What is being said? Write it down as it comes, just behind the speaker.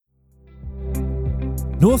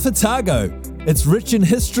North Otago. It's rich in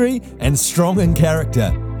history and strong in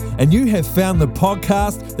character. And you have found the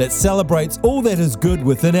podcast that celebrates all that is good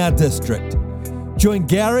within our district. Join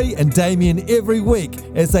Gary and Damien every week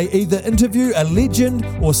as they either interview a legend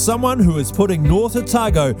or someone who is putting North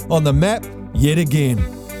Otago on the map yet again.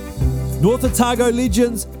 North Otago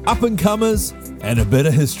legends, up-and-comers, and a bit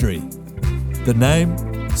of history. The name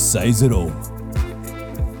says it all.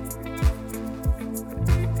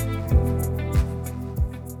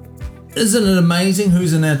 Isn't it amazing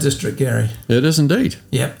who's in our district, Gary? It is indeed.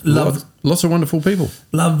 Yep. Lots of wonderful people.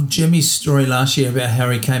 Loved Jimmy's story last year about how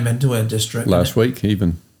he came into our district. Last week,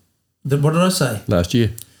 even. What did I say? Last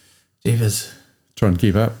year. Jeevers. Trying to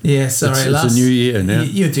keep up. Yeah, sorry. It's a new year now.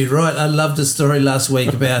 You did right. I loved his story last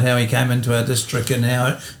week about how he came into our district and how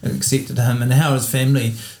it accepted him and how his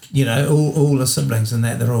family, you know, all the siblings and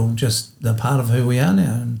that, they're all just they're part of who we are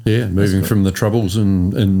now. And moving from the troubles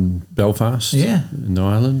in Belfast, in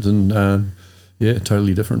Ireland, and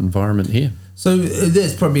totally different environment here. So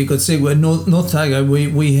that's probably a good segue. North Otago,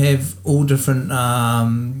 we have all different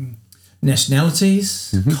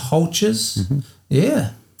nationalities, cultures. Mm-hmm.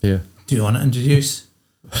 Yeah. Yeah. Do you want to introduce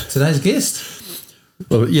today's guest?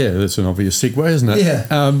 Well, yeah, that's an obvious segue, isn't it?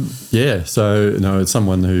 Yeah. So, it's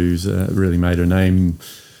someone who's really made a name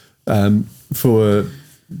for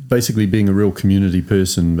basically being a real community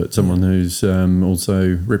person, but someone who's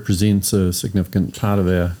also represents a significant part of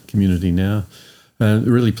our community now.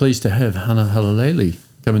 Really pleased to have Hana Halalele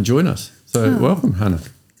come and join us. So welcome, Hana.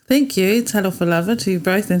 Thank you. Talofa lava to you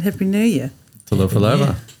both and Happy New Year. Talofa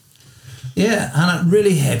lava. Yeah, Hana,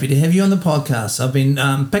 really happy to have you on the podcast. I've been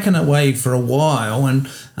picking away for a while,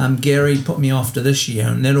 and Gary put me off to this year,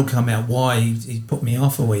 and that'll come out why he put me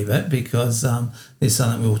off a wee bit, because there's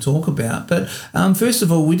something we'll talk about. But first of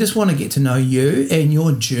all, we just want to get to know you and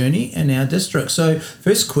your journey in our district. So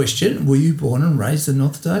first question, were you born and raised in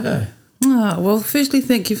North Otago? Well, firstly,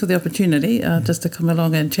 thank you for the opportunity just to come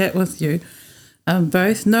along and chat with you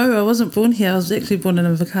both. No, I wasn't born here. I was actually born in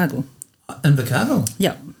Invercargill. Invercargill?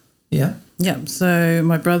 Yeah. Yeah. Yeah. So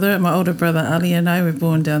my older brother Ali and I were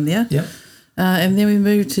born down there. Yep. And then we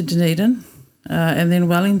moved to Dunedin and then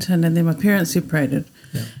Wellington, and then my parents separated.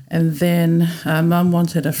 Yep. And then Mum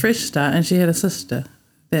wanted a fresh start, and she had a sister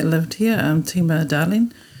that lived here, Tima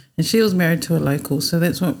Darling, and she was married to a local, so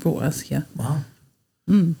that's what brought us here. Wow.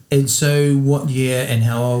 And so what year and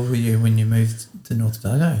how old were you when you moved to North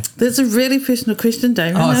Otago? That's a really personal question,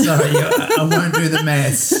 Damien. Oh, sorry, I won't do the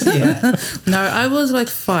maths. Yeah. No, I was like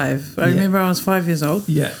 5. I remember I was 5 years old.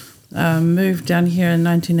 Yeah. Moved down here in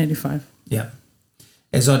 1985. Yeah.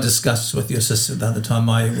 As I discussed with your sister the other time,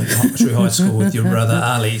 I went through high school with your brother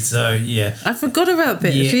Ali, so yeah. I forgot about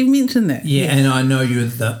that. Yeah. She mentioned that. Yeah, and I know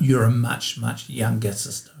you're a much, much younger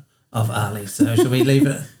sister of Ali, so shall we leave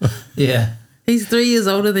it? Yeah. He's 3 years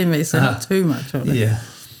older than me, so not too much older. Yeah.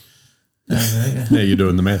 Now you're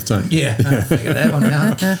doing the math, don't you? Yeah, I figured that one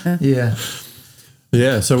out. Yeah.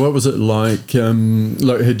 Yeah, so what was it like?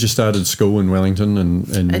 Had you started school in Wellington?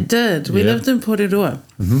 And I did. We lived in Porirua.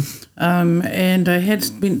 And I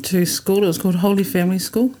went to school. It was called Holy Family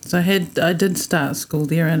School. So I did start school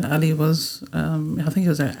there, and Ali was, I think he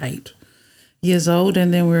was 8 years old,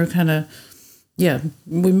 and then we were kind of,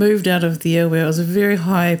 we moved out of there where it was a very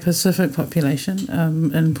high Pacific population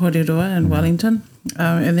in Porirua and Wellington.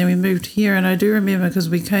 And then we moved here, and I do remember because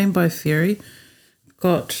we came by ferry,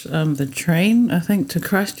 got the train, I think, to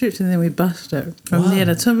Christchurch, and then we bussed it from there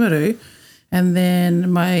to Timaru. And then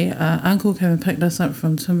my uncle came and picked us up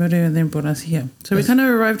from Timaru and then brought us here. So we kind of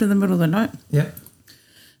arrived in the middle of the night. Yeah.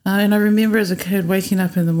 And I remember as a kid waking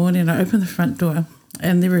up in the morning, I opened the front door,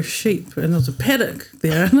 and there were sheep, and there was a paddock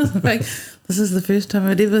there. And I was like, this is the first time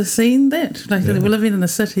I'd ever seen that. Like, we're living in the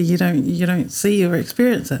city, you don't see or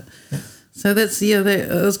experience it. Yeah. So it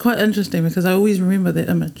was quite interesting because I always remember that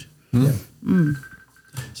image. Yeah.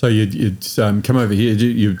 So you'd come over here.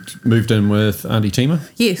 You moved in with Auntie Tima?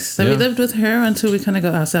 Yes. So we lived with her until we kind of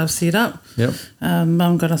got ourselves set up. Yep.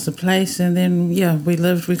 Mum got us a place, and then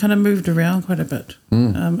we kind of moved around quite a bit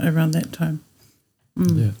around that time.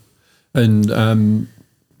 Yeah. And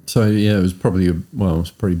so it was probably it was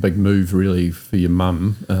a pretty big move really for your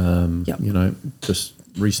mum. Just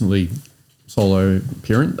recently solo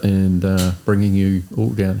parent and bringing you all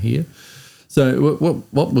down here. So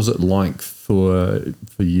what was it like for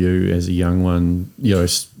you as a young one?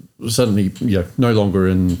 Suddenly no longer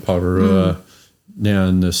in Parirua, now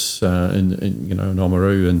in this in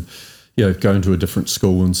Oamaru, and going to a different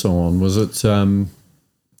school and so on. Was it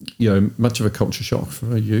much of a culture shock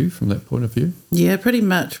for you from that point of view? Yeah, pretty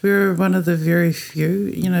much. We were one of the very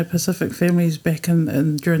few, Pacific families back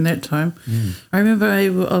in during that time. I remember I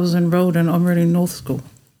was enrolled in Oamaru North School.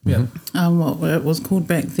 Yeah. What it was called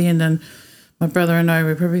back then, and my brother and I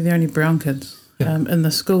were probably the only brown kids in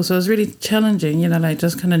the school. So it was really challenging,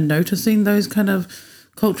 just kind of noticing those kind of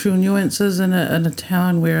cultural nuances in a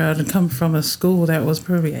town where I'd come from, a school that was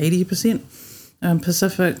probably 80%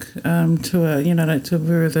 Pacific, to we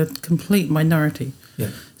were the complete minority. Yeah.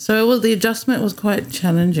 So the adjustment was quite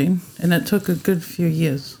challenging, and it took a good few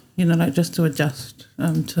years, just to adjust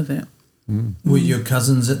to that. Were your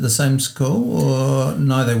cousins at the same school, or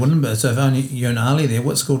no, they wouldn't be? So if only you and Ali there,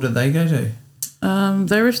 what school did they go to?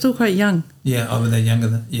 They were still quite young. Yeah, were they younger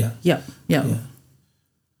than? Yeah. Yeah.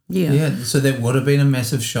 So that would have been a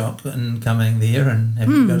massive shock in coming there and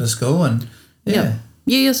having to go to school and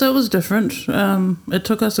Yeah, so it was different. It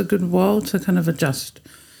took us a good while to kind of adjust.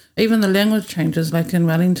 Even the language changes, like in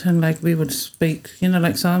Wellington, like we would speak,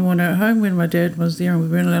 like Samoan at home when my dad was there, and we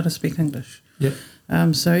weren't allowed to speak English. Yep.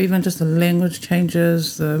 So even just the language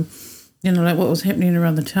changes, like what was happening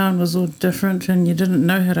around the town was all different, and you didn't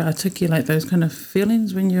know how to articulate those kind of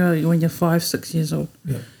feelings when you're 5, 6 years old.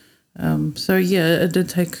 Yeah. So it did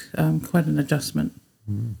take quite an adjustment.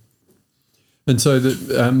 And so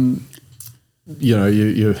that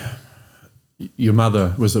your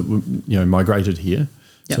mother was migrated here,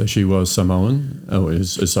 so she was Samoan,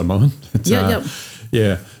 is Samoan.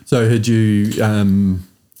 Yeah. So had you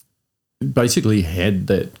basically had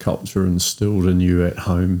that culture instilled in you at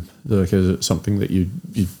home? Like, is it something that you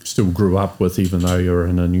still grew up with, even though you're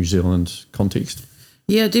in a New Zealand context?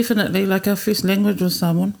 Yeah, definitely. Like our first language was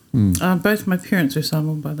Samoan. Both my parents were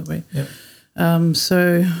Samoan, by the way. Yep.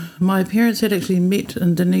 So my parents had actually met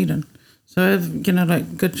in Dunedin. So I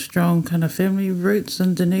have, good, strong kind of family roots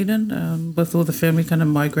in Dunedin, with all the family kind of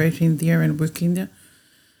migrating there and working there.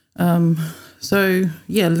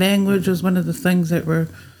 Language was one of the things that were,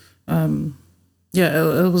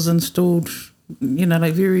 it was installed,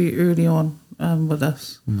 very early on with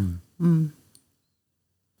us.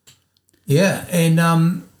 Yeah,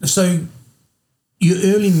 and so your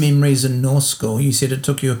early memories in North School, you said it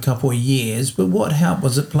took you a couple of years, but what helped?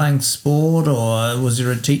 Was it playing sport, or was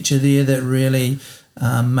there a teacher there that really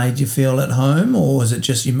made you feel at home, or was it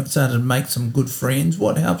just you started to make some good friends?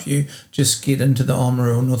 What helped you just get into the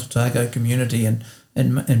Oamaru or North Otago community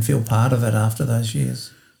and feel part of it after those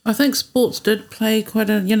years? I think sports did play quite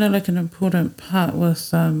an important part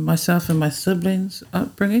with myself and my siblings'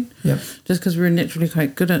 upbringing. Yep. Just because we were naturally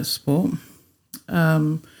quite good at sport.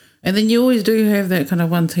 And then you always do have that kind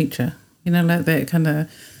of one teacher, that kind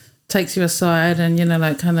of takes you aside and,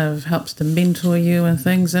 kind of helps to mentor you and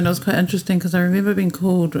things. And it was quite interesting because I remember being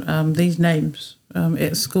called these names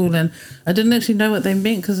at school, and I didn't actually know what they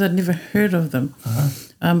meant because I'd never heard of them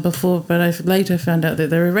before, but I later found out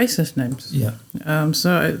that they were racist names. Yeah.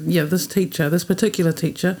 This particular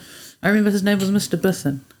teacher, I remember his name was Mr.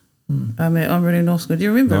 Bisson at Oamaru North School. Do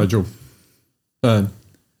you remember? Nigel.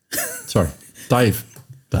 Sorry, Dave.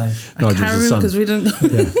 I can't remember because we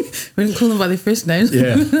didn't call them by their first names.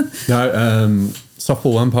 Yeah. No,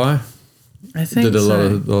 softball umpire. I think did a lot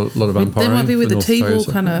of umpiring. That might be where the T-ball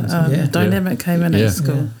kind of dynamic came in at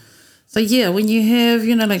school. Yeah. So when you have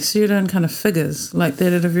certain kind of figures like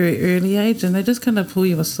that at a very early age, and they just kind of pull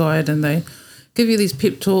you aside and they give you these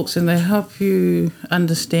pep talks and they help you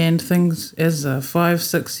understand things as a 5,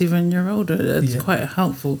 6, 7-year-old. It's quite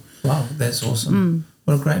helpful. Wow, that's awesome.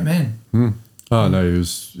 What a great man. Oh no,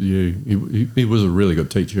 he was a really good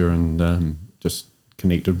teacher and just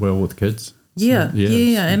connected well with kids. Yeah.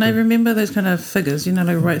 And I remember those kind of figures,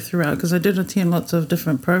 right throughout, because I did attend lots of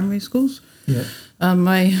different primary schools. Yeah.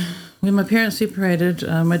 When my parents separated,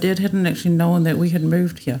 my dad hadn't actually known that we had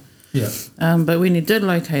moved here. Yeah. But when he did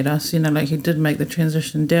locate us, he did make the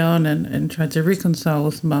transition down and tried to reconcile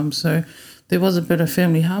with Mum. So there was a bit of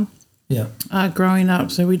family harm. Yeah. Growing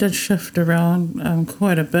up, so we did shift around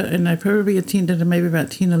quite a bit, and I probably attended maybe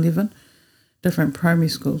about 10, 11 different primary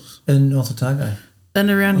schools. In North Otago? And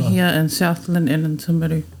around here in Southland and in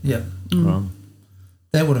Timaru. Yeah.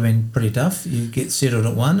 That would have been pretty tough. You get settled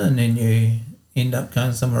at one and then you end up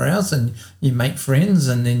going somewhere else and you make friends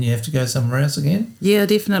and then you have to go somewhere else again. Yeah,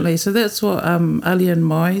 definitely. So that's what Ali and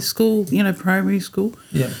my school, primary school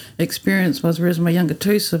experience was, whereas my younger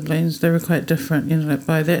two siblings, they were quite different.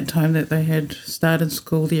 By that time that they had started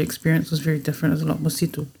school, the experience was very different. It was a lot more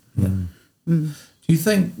settled. Do you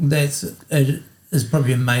think that's is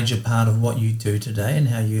probably a major part of what you do today and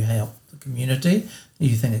how you help the community? Do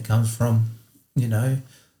you think it comes from,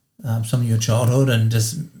 some of your childhood and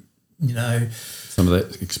just some of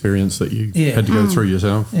that experience that you had to go through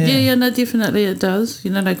yourself. Yeah, no, definitely it does.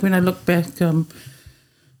 Like when I look back,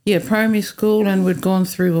 primary school, and we'd gone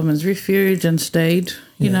through Women's Refuge and stayed,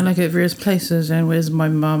 like at various places, and where's my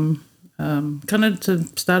mum kind of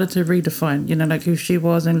started to redefine, like who she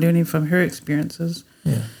was and learning from her experiences.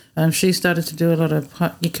 She started to do a lot of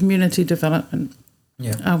community development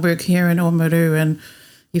work here in Oamaru, and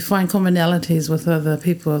you find commonalities with other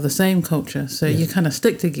people of the same culture, so you kind of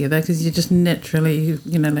stick together because you just naturally,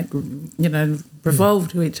 revolve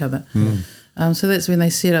to each other. So that's when they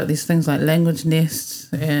set up these things like language nests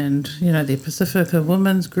and, the Pasifika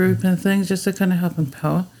women's group and things, just to kind of help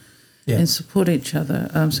empower and support each other.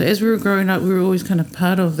 So as we were growing up, we were always kind of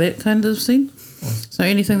part of that kind of scene. So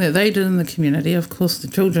anything that they did in the community, of course, the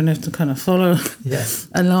children have to kind of follow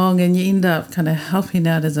along, and you end up kind of helping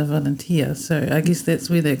out as a volunteer. So I guess that's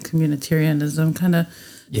where that communitarianism kind of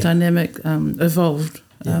dynamic evolved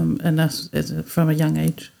in us from a young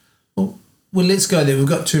age. Well, let's go there. We've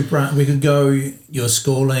got two. We could go your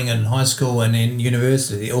schooling and high school and then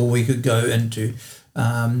university, or we could go into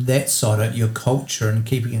that side of your culture and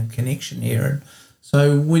keeping a connection here. And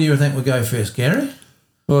so where do you think we'll go first, Gary?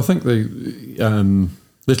 Well, I think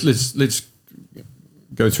let's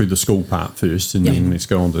go through the school part first, and then let's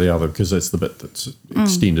go on to the other, because that's the bit that's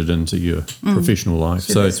extended into your professional life.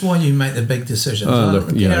 So that's why you make the big decisions.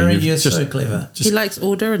 Look, Gary, you're so clever. He likes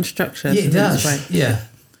order and structure. Yeah, he does. Yeah.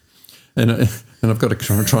 And I've got to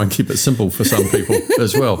try and keep it simple for some people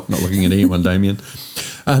as well. Not looking at anyone, Damien.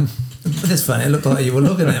 That's funny. It looked like you were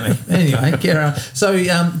looking at me. Anyway, Gary. So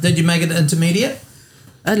did you make it intermediate?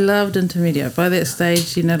 I loved intermediate. By that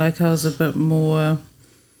stage, I was a bit more,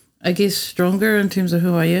 I guess, stronger in terms of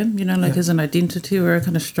who I am, as an identity, where I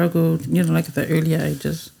kind of struggled, like at the earlier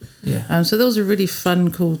ages. Yeah. So that was a really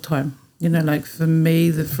fun, cool time, for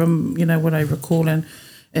me, from, what I recall in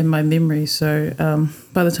my memory. So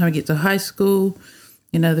by the time I get to high school,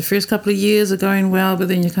 the first couple of years are going well, but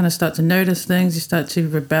then you kind of start to notice things. You start to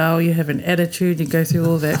rebel. You have an attitude. You go through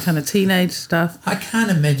all that kind of teenage stuff. I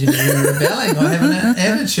can't imagine you rebelling or having an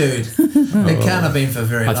attitude. It can't have been for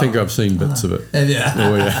very long. I think I've seen bits of it. Yeah.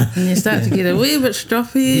 Oh, yeah. And you start to get a wee bit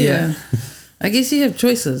stroppy. Yeah. I guess you have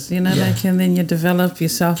choices, and then you develop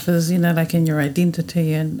yourself as, in your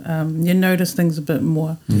identity, and you notice things a bit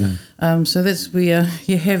more. Yeah. So that's where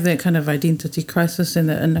you have that kind of identity crisis and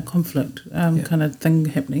the inner conflict kind of thing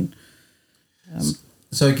happening.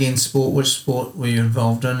 So again, which sport were you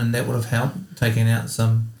involved in, and that would have helped taking out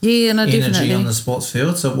some energy definitely on the sports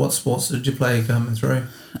field? So what sports did you play coming through?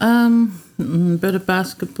 Bit of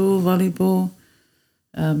basketball, volleyball,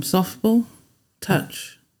 softball,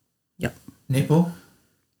 touch. Netball?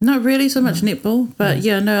 Not really so much netball, but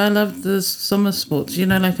I love the summer sports,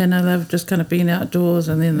 and I love just kind of being outdoors,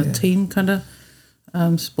 and then the team kind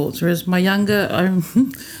of sports. Whereas my younger,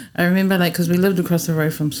 I remember because we lived across the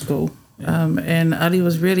road from school, and Ali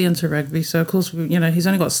was really into rugby. So of course, he's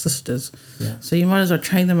only got sisters, so you might as well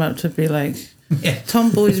train them up to be like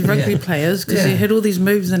tomboys rugby players, because he had all these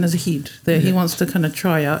moves in his head that he wants to kind of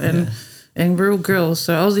try out, and we're all girls,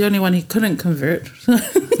 so I was the only one he couldn't convert.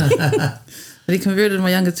 But he converted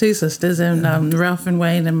my younger two sisters, and Ralph and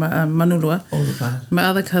Wayne and Manulua, my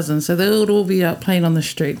other cousins. So they would all be out playing on the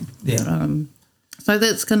street. Yeah. So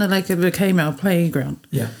that's kind of like it became our playground.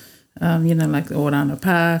 Yeah. Like the Orana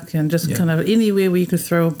Park, and just kind of anywhere where you could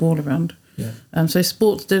throw a ball around. Yeah. So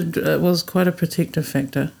sports was quite a protective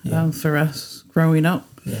factor for us growing up.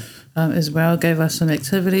 Yeah. As well, gave us some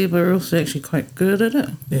activity, but we're also actually quite good at it.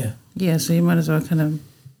 Yeah. Yeah. So you might as well kind of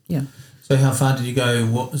So how far did you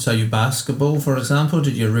go? So your basketball, for example,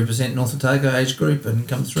 did you represent North Otago age group and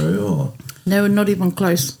come through, or? No, not even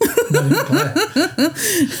close. Not even close.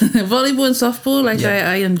 Volleyball and softball,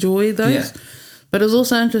 I enjoy those. Yeah. But it was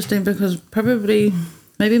also interesting because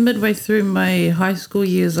maybe midway through my high school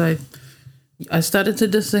years, I started to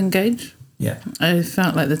disengage. Yeah. I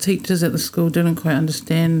felt like the teachers at the school didn't quite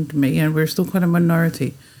understand me, and we're still quite a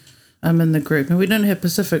minority. In the group, and we didn't have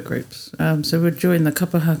Pacific groups, so we'd join the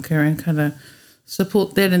kapahaka and kind of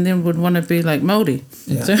support that, and then would want to be like Māori.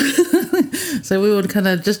 Yeah. So we would kind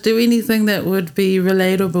of just do anything that would be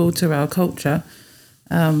relatable to our culture.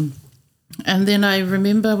 And then I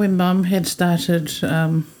remember when Mum had started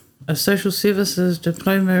a social services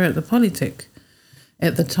diploma at the Polytech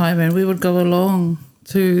at the time, and we would go along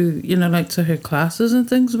to, to her classes and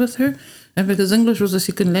things with her. And because English was a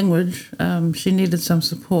second language, she needed some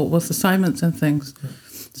support with assignments and things. Yeah.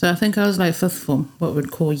 So I think I was like fifth form, what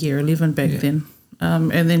we'd call year 11 back then.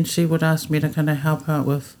 And then she would ask me to kind of help out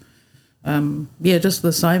with just the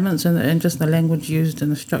assignments and just the language used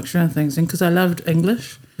and the structure and things. And because I loved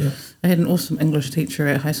English, I had an awesome English teacher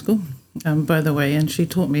at high school, by the way, and she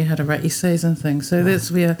taught me how to write essays and things. So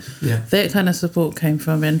that's where that kind of support came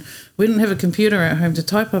from. And we didn't have a computer at home to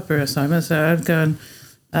type up our assignments, so I'd go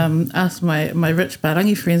and ask my rich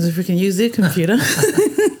Barangi friends if we can use their computer.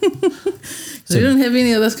 So we didn't have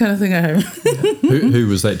any of this kind of thing at home. Who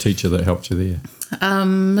was that teacher that helped you there?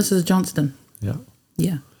 Mrs. Johnston.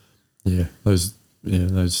 Yeah. Those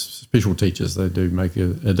special teachers, they do make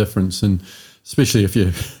a difference, and especially if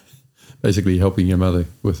you're basically helping your mother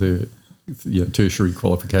with her tertiary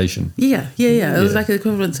qualification. It was like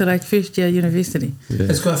equivalent to like first year university.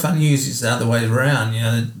 It's quite fun to use it the other way around.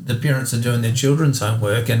 The parents are doing their children's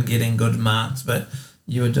homework and getting good marks, but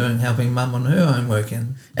you were helping mum on her homework.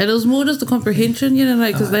 And it was more just the comprehension,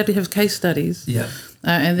 because they'd have case studies.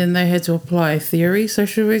 And then they had to apply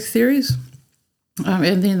social work theories.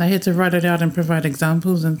 And then they had to write it out and provide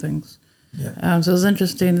examples and things. So it was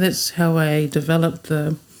interesting. That's how I developed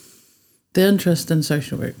the interest in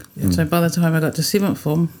social work. So by the time I got to 7th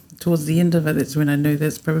form, towards the end of it, that's when I knew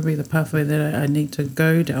that's probably the pathway that I need to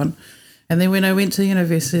go down. And then when I went to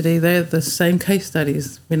university, they had the same case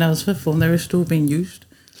studies. When I was 5th form, they were still being used.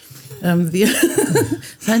 So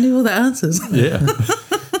I knew all the answers.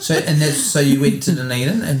 So you went to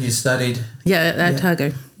Dunedin and you studied? At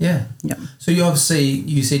Otago. So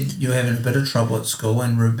you said you were having a bit of trouble at school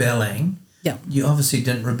and rebelling. You obviously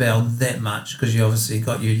didn't rebel that much because you obviously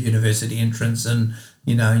got your university entrance and,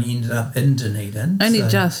 you ended up in Dunedin. Only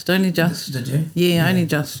just. Did you? Yeah, only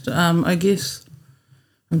just. I guess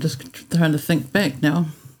I'm just trying to think back now.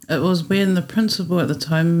 It was when the principal at the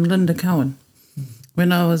time, Linda Cowan,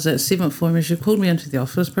 when I was at 7th form, she called me into the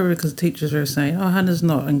office, probably because teachers were saying, Hannah's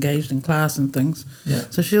not engaged in class and things.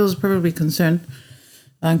 So she was probably concerned,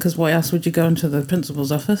 because why else would you go into the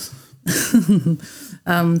principal's office?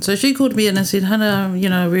 So she called me in and said, Hannah,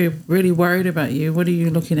 we're really worried about you. What are you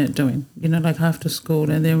looking at doing? Like after school.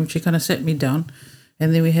 And then she kind of sat me down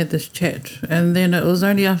and then we had this chat. And then it was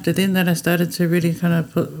only after then that I started to really kind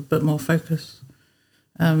of put a bit more focus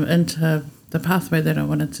into the pathway that I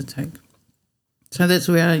wanted to take. So that's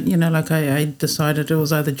where I decided it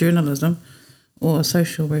was either journalism or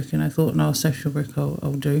social work, and I thought, no, social work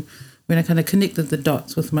I'll do. When I kind of connected the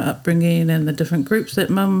dots with my upbringing and the different groups that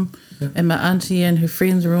mum and my auntie and her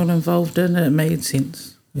friends were all involved in, it made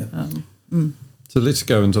sense. So let's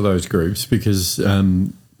go into those groups because, they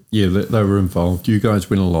were involved. You guys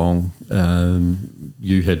went along.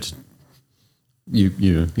 You had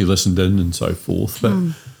you listened in and so forth, but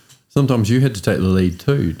sometimes you had to take the lead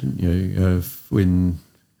too, didn't you? When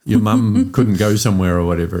your mum couldn't go somewhere or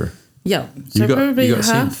whatever. So probably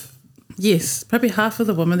half. Yes, probably half of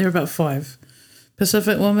the women. There were about 5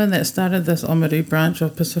 Pacific women that started this Oamaru branch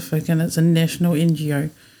of Pacific, and it's a national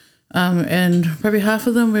NGO. And probably half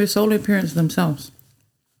of them were solo parents themselves.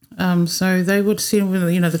 So they would send,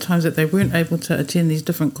 the times that they weren't able to attend these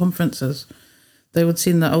different conferences, they would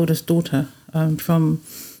send the oldest daughter from,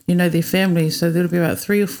 their families. So there would be about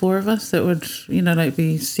 3 or 4 of us that would,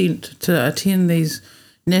 be sent to attend these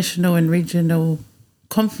national and regional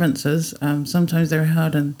conferences. Sometimes they were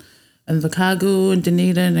held in Vikago and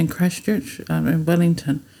Dunedin and Christchurch and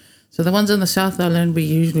Wellington. So the ones in the South Island we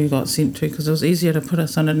usually got sent to because it was easier to put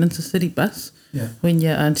us on an intercity bus when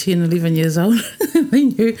you're 10, 11 years old.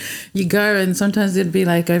 Then you go, and sometimes there'd be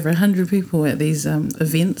like over 100 people at these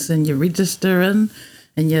events, and you register in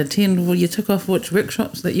and you attend. Well, you tick off which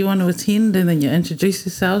workshops that you want to attend, and then you introduce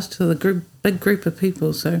yourselves to the big group of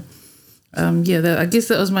people. So, I guess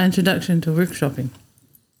that was my introduction to workshopping.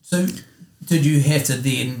 So did you have to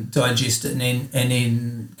then digest it and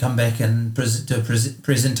then come back and do a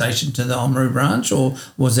presentation to the Oamaru branch, or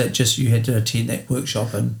was that just you had to attend that workshop?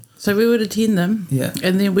 So we would attend them,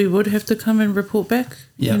 and then we would have to come and report back,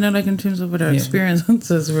 in terms of what our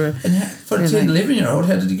experiences were. And for a 10, 11-year-old,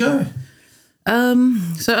 how did it go?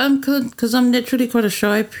 So because I'm naturally quite a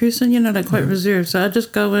shy person, quite reserved. So I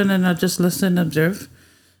just go in and I just listen, observe.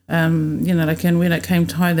 And when it came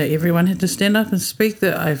time that everyone had to stand up and speak,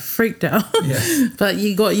 that I freaked out. But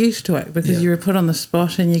you got used to it because you were put on the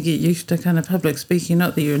spot, and you get used to kind of public speaking.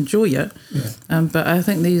 Not that you enjoy it, but I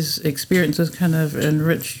think these experiences kind of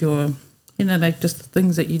enrich your, just the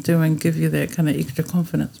things that you do and give you that kind of extra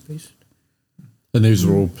confidence boost. And these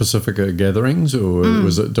were all Pasifika gatherings, or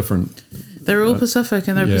was it different? They're all Pacific,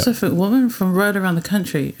 and they're Pacific women from right around the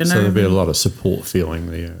country. And so there'd be a lot of support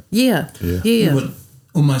feeling there. You would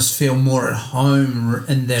almost feel more at home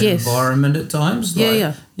in that environment at times.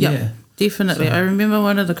 Definitely. So, I remember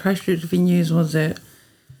one of the Christchurch venues was at,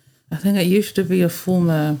 I think it used to be a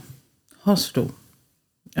former hostel.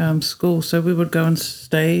 school. So we would go and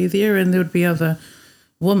stay there, and there would be other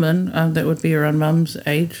women that would be around mum's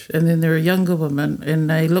age, and then there are younger women, and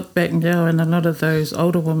they look back now, and a lot of those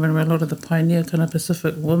older women were a lot of the pioneer kind of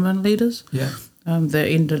Pacific women leaders that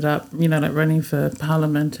ended up, like running for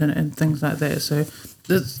parliament and things like that. So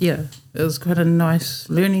it was quite a nice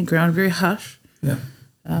learning ground, very harsh,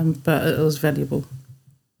 but it was valuable.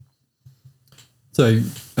 So,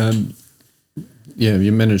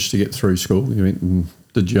 you managed to get through school. You went and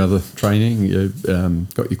did your other training. You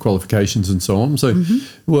got your qualifications and so on. So,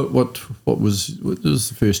 what was the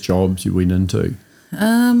first jobs you went into?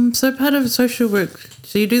 So part of social work.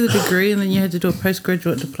 So you do the degree, and then you had to do a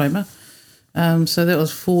postgraduate diploma. So that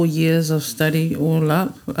was 4 years of study all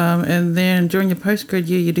up. And then during your postgrad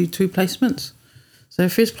year, you do 2 placements. So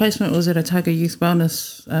first placement was at Otago Youth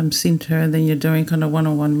Wellness Centre, and then you're doing kind of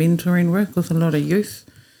one-on-one mentoring work with a lot of youth.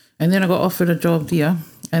 And then I got offered a job there.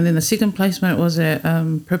 And then the second placement was at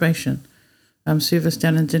probation service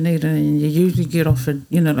down in Dunedin, and you usually get offered,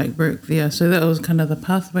 work there. So that was kind of the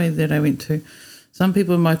pathway that I went to. Some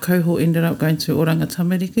people in my cohort ended up going to Oranga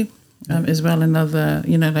Tamariki, as well, and other,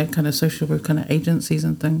 kind of social work kind of agencies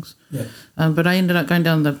and things. Yeah. But I ended up going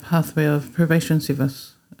down the pathway of probation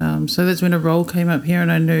service. So that's when a role came up here,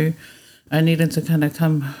 and I knew I needed to kind of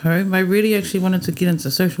come home. I really actually wanted to get into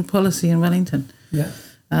social policy in Wellington. Yeah.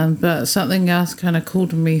 But something else kind of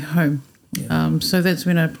called me home. Yeah. So that's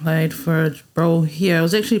when I applied for a role here. I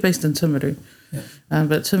was actually based in Timaru. Yeah.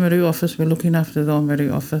 But Timaru office, we're looking after the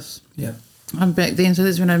Oamaru office. Yeah. Back then, so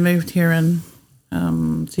that's when I moved here in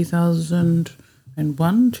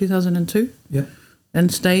 2001, 2002. Yeah.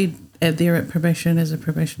 And stayed there at probation as a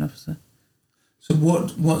probation officer. So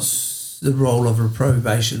what's the role of a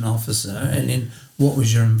probation officer, and then what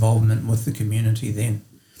was your involvement with the community then?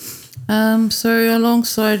 So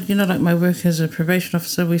alongside, my work as a probation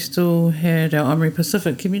officer, we still had our Omri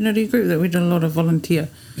Pacific community group that we did a lot of volunteer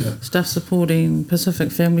stuff supporting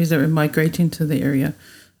Pacific families that were migrating to the area.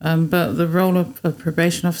 But the role of a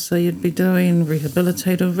probation officer, you'd be doing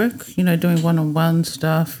rehabilitative work, doing one-on-one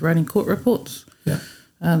stuff, writing court reports,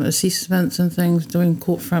 assessments and things, doing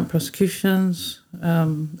court front prosecutions,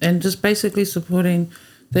 and just basically supporting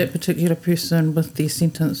that particular person with their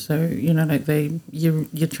sentence. So,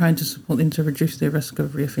 you're trying to support them to reduce their risk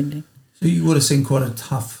of reoffending. So you would have seen quite a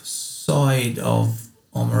tough side of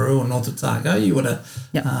Oamaru or North Otago. You would have,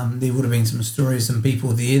 there would have been some stories, some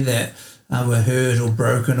people there that were hurt or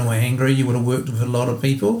broken or angry. You would have worked with a lot of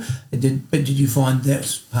people. But did you find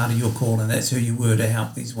that's part of your call, and that's who you were to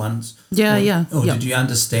help these ones? Or did you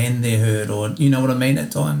understand their hurt, or you know what I mean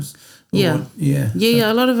at times? A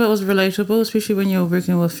lot of it was relatable, especially when you're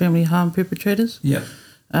working with family harm perpetrators. Yeah.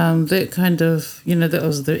 That kind of, that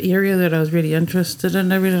was the area that I was really interested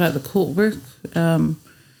in. I really like the court work. But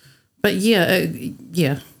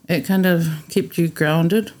it kind of kept you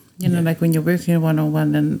grounded, like when you're working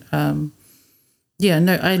one-on-one. And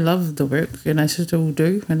I love the work, and I still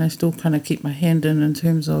do, and I still kind of keep my hand in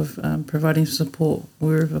terms of providing support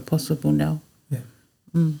wherever possible now. Yeah.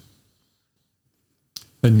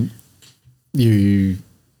 And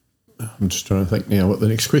I'm just trying to think now what the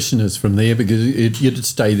next question is from there, because you did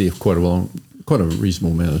stay there for quite a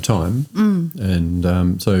reasonable amount of time. And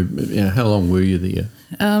how long were you there?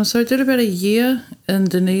 So I did about a year in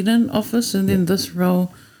Dunedin office, and then this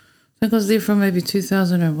role, I think I was there from maybe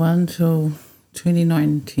 2001 till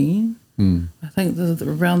 2019. I think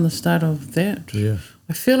around the start of that. Yeah.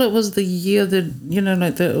 I feel it was the year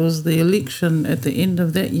that, that was the election at the end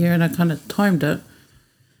of that year, and I kind of timed it.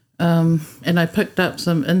 And I picked up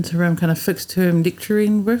some interim kind of fixed-term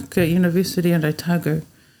lecturing work at University in Otago.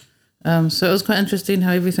 So it was quite interesting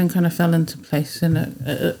how everything kind of fell into place, and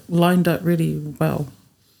it lined up really well.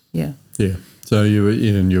 Yeah. Yeah. So you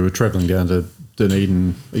were travelling down to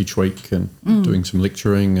Dunedin each week and doing some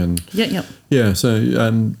lecturing and yeah. So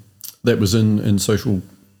that was in social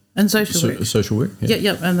work. Social work.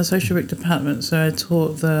 Yeah. And the social work department. So I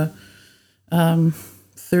taught the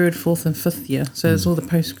 3rd, 4th and 5th year. So it's all the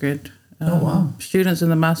postgrad students in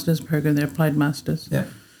the master's program, the applied masters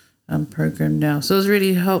program now. So it was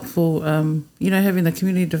really helpful, having the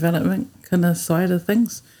community development kind of side of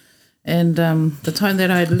things. And the time that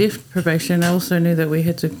I had left probation, I also knew that we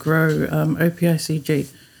had to grow OPICG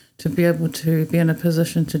to be able to be in a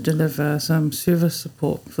position to deliver some service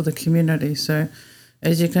support for the community. So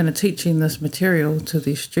as you're kind of teaching this material to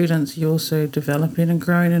these students, you're also developing and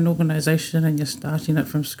growing an organisation, and you're starting it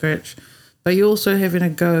from scratch. But you're also having a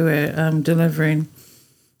go at delivering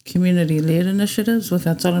community-led initiatives with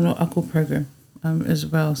our Talanoa Ako program as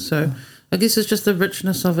well. So I guess it's just the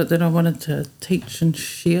richness of it that I wanted to teach and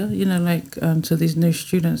share, to these new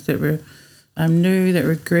students that were new, that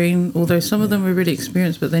were green, although some of them were really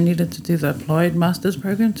experienced, but they needed to do the applied master's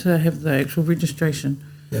program to have the actual registration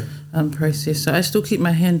process. So I still keep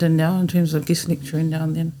my hand in now in terms of guest lecturing now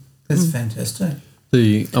and then. That's fantastic.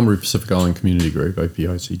 The Amuru Pacific Island Community Group,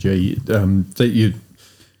 OPICG, that you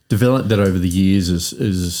developed that over the years as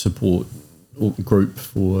a support group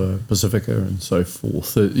for Pasifika and so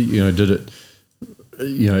forth. Did it,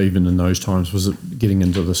 even in those times, was it getting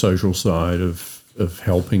into the social side of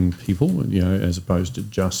helping people, as opposed to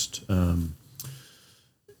just,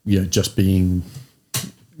 just being,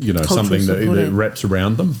 something that wraps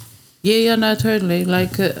around them? Yeah, no, totally.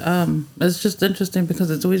 Like, it's just interesting because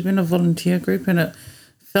it's always been a volunteer group, and it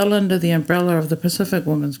fell under the umbrella of the Pacific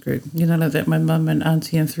Women's Group, like that my mum and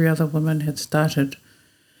auntie and 3 other women had started.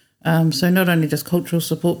 So not only just cultural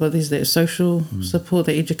support, but there's that social support,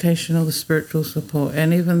 the educational, the spiritual support,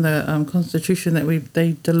 and even the constitution that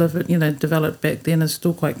they developed back then is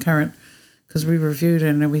still quite current, because we reviewed it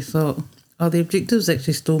and we thought, the objectives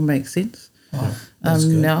actually still make sense.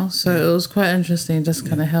 Now, so it was quite interesting just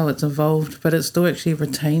kind of how it's evolved, but it's still actually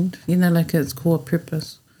retained, like its core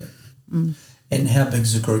purpose. And how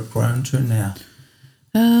big's the group grown to now?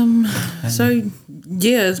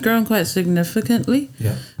 It's grown quite significantly.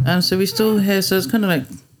 So we still have, so it's kind of like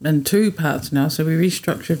in 2 parts now. So we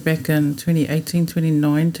restructured back in 2018,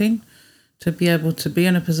 2019 to be able to be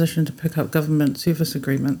in a position to pick up government service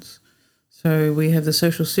agreements. So we have the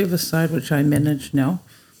social service side, which I manage now,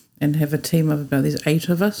 and have a team of there's 8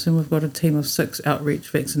 of us, and we've got a team of 6 outreach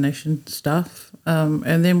vaccination staff.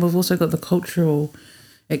 And then we've also got the cultural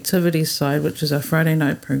activities side, which is our Friday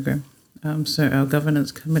night program. So our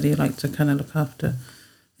governance committee like to kind of look after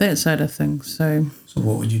that side of things. So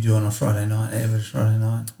what would you do on a Friday night, average Friday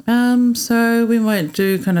night? So we might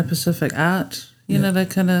do kind of Pacific art,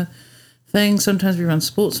 that kind of thing. Sometimes we run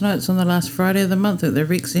sports nights on the last Friday of the month at the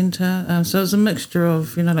rec centre. So it's a mixture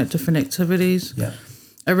of, like different activities. Yeah.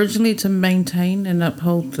 Originally to maintain and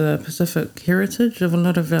uphold the Pacific heritage of a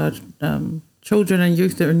lot of our children and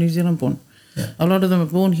youth that are New Zealand born. Yeah. A lot of them are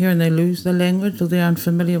born here and they lose the language or they're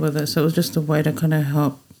unfamiliar with it. So it was just a way to kind of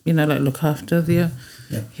help, look after their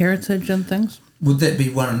heritage and things. Would that be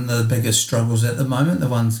one of the biggest struggles at the moment, the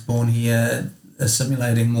ones born here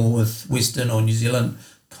assimilating more with Western or New Zealand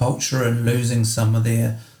culture and losing some of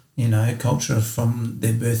their, culture from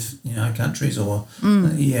their birth, countries or,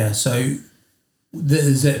 so...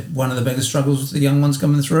 Is that one of the biggest struggles with the young ones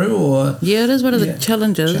coming through? Or it is one of the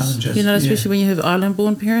challenges, especially when you have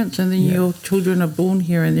island-born parents and then your children are born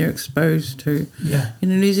here and they're exposed to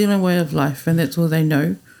New Zealand way of life, and that's all they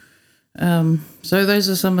know. So those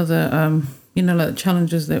are some of the, like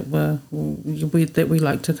challenges that we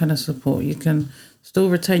like to kind of support. You can still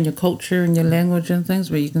retain your culture and your language and things,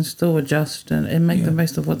 but you can still adjust and make the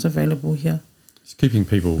most of what's available here. It's keeping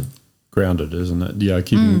people grounded, isn't it?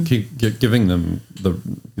 Giving them the,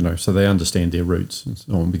 so they understand their roots and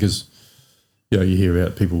so on, because, you hear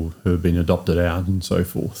about people who have been adopted out and so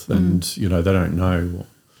forth, and, they don't know,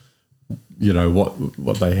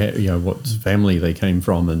 what they have, what family they came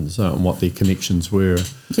from and so on, what their connections were.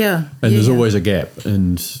 And there's always a gap,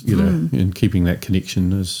 and, and keeping that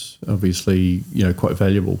connection is obviously, quite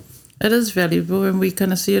valuable. It is valuable, and we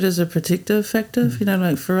kind of see it as a protective factor,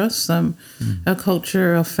 like for us, our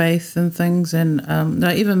culture, our faith and things. And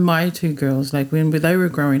even my 2 girls, like when they were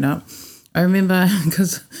growing up, I remember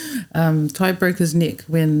because Ty broke his neck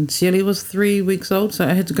when Cieli was 3 weeks old, so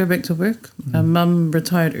I had to go back to work. Mum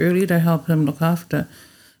retired early to help him look after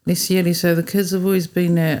Cieli. So the kids have always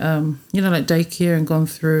been at, like daycare and gone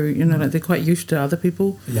through, like they're quite used to other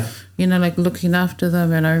people, like looking after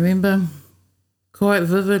them. And I remember quite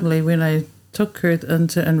vividly when I took her in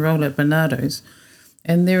to enroll at Bernardo's,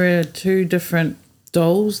 and there were 2 different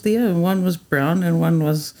dolls there, and one was brown and one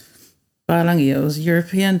was Balangi. It was a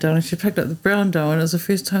European doll, and she picked up the brown doll, and it was the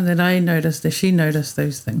first time that I noticed that she noticed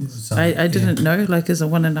those things. I didn't know, like as a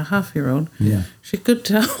 1.5-year-old, she could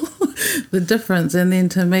tell the difference. And then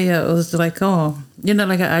to me it was like,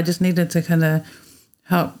 I just needed to kind of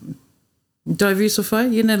help diversify,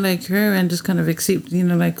 like her, and just kind of accept,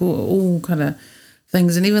 like all kind of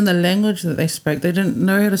things. And even the language that they spoke, they didn't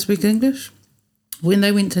know how to speak English. When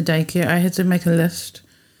they went to daycare, I had to make a list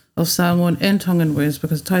of Samoan and Tongan words,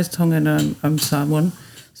 because Tai's Tongan and I'm Samoan.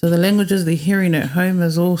 So the languages they're hearing at home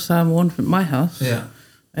is all Samoan from my house.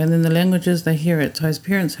 And then the languages they hear at Tai's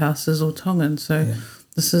parents' house is all Tongan. So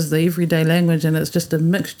this is the everyday language, and it's just a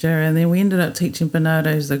mixture. And then we ended up teaching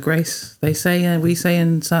Bernardo's the grace we say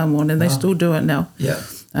in Samoan, and they still do it now.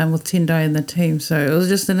 With Tendai and the team. So it was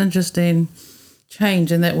just an interesting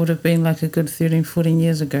change, and that would have been like a good 13, 14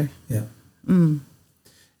 years ago.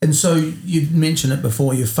 And so you mentioned it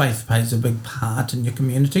before, your faith plays a big part in your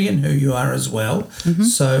community and who you are as well. Mm-hmm.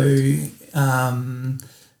 So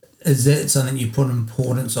is that something you put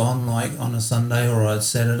importance on, like on a Sunday or a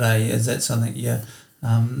Saturday? Is that something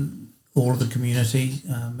all of the community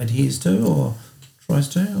adheres to or tries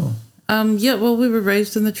to? Or? Well, we were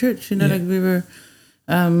raised in the church, like we were,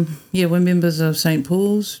 we're members of St.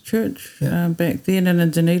 Paul's Church back then, and in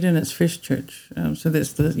Dunedin it's Fresh Church. So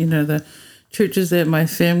that's the churches that my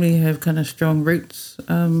family have kind of strong roots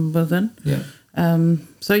within. Yeah.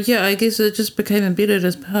 I guess it just became embedded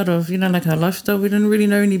as part of, like our lifestyle. We didn't really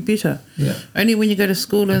know any better. Yeah. Only when you go to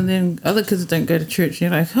school and then other kids don't go to church,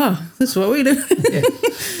 and you're like, this is what we do. Yeah.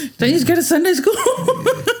 Don't you just go to Sunday school?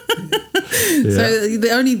 So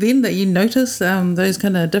only then that you notice those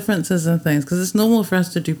kind of differences and things, because it's normal for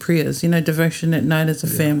us to do prayers, devotion at night as a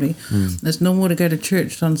family. It's normal to go to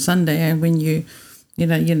church on Sunday, and when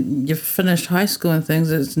you've finished high school and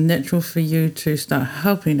things, it's natural for you to start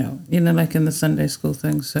helping out, like in the Sunday school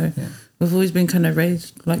things. So we've always been kind of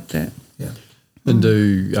raised like that. Yeah. And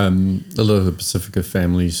do a lot of the Pasifika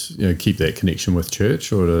families, keep that connection with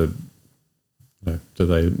church, or do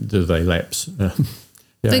they lapse?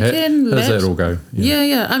 They can how lapse. does that all go?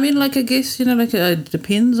 Yeah. I mean, I guess, it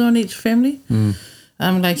depends on each family.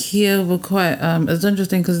 Like here we're quite, it's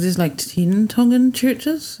interesting because there's like 10 Tongan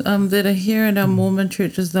churches that are here, and our Mormon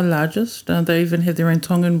church is the largest. They even have their own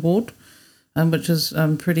Tongan ward, which is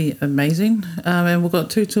pretty amazing. And we've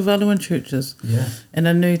got 2 Tuvaluan churches and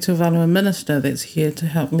a new Tuvaluan minister that's here to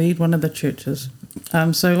help lead one of the churches.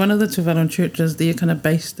 So one of the Tuvaluan churches, they're kind of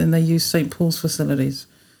based, and they use St. Paul's facilities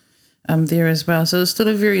there as well. So it's still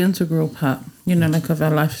a very integral part, like of our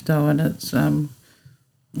lifestyle, and it's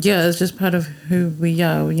it's just part of who we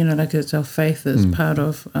are, like it's our faith, it's part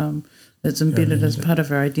of, it's embedded as part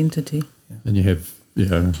of our identity. And you have,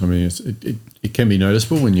 I mean, it can be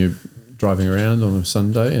noticeable when you're driving around on a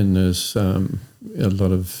Sunday, and there's a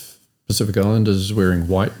lot of Pacific Islanders wearing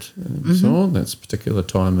white and so on. That's a particular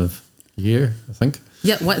time of year, I think.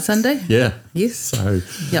 Yeah, White Sunday. Yeah. Yes. So,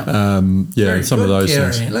 Very some good, of those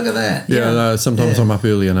Gary. things. Look at that. Yeah, no, sometimes I'm up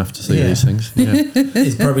early enough to see these things. Yeah.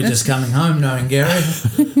 He's probably just coming home knowing Gary.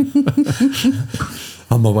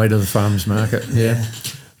 On my way to the farmers market. Yeah.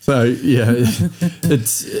 So,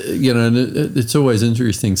 it's, it's always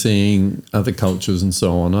interesting seeing other cultures and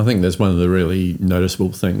so on. I think that's one of the really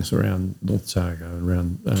noticeable things around North Otago,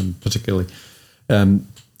 around particularly,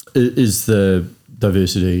 is the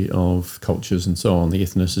diversity of cultures and so on, the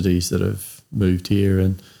ethnicities that have moved here.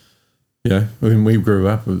 And when we grew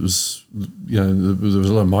up, it was there was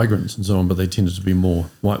a lot of migrants and so on, but they tended to be more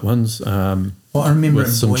white ones. I remember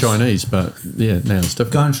with some Chinese, but now it's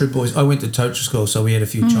different. Going through boys, I went to Tocha school, so we had a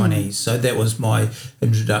few Chinese. So that was my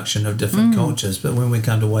introduction of different cultures. But when we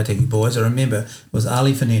come to Waitaki boys, I remember it was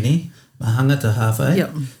Ali Fanini, Mahanga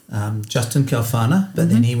Tahafe, Justin Kalfana, but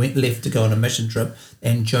then he left to go on a mission trip,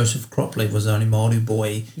 and Joseph Cropley was the only Māori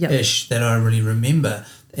boy-ish that I really remember.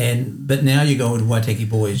 But now you go with Waitaki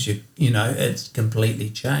boys, it's completely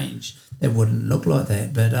changed. It wouldn't look like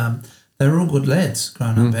that, but they were all good lads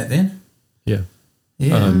growing up back then. Yeah.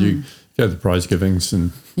 And you go to the prize givings,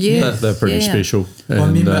 and they're pretty special. And, I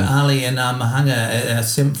remember Ali and Mahanga at our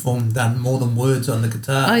 7th form done More Than Words on the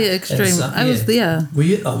guitar. Oh, yeah, extreme. I was there. Were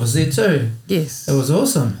you? I was there too. Yes. It was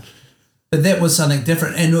awesome. But that was something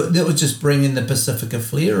different, and that was just bringing the Pasifika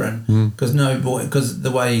flair in, because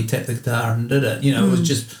the way he tapped the guitar and did it, it was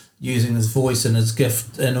just using his voice and his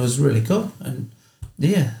gift, and it was really cool. And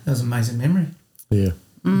that was an amazing memory. Yeah.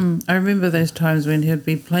 I remember those times when he'd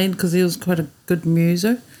be playing, because he was quite a good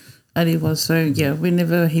muser, and he was. So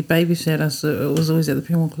whenever he babysat us, it was always at the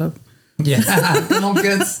Penguin Club. Yeah, come on,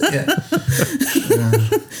 kids. Yeah.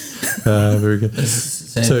 Very good.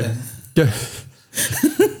 So,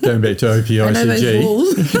 going back to OPICG.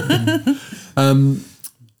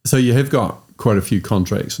 So you have got quite a few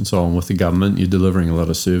contracts and so on with the government. You're delivering a lot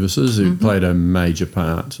of services. It played a major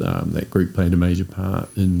part. That group played a major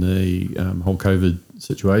part in the whole COVID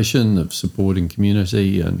situation of supporting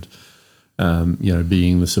community and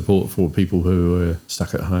being the support for people who are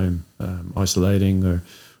stuck at home, isolating, or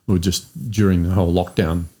just during the whole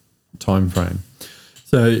lockdown time frame.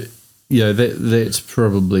 So that's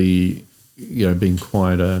probably been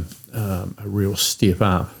quite a real step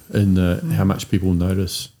up in how much people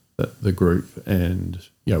notice the group and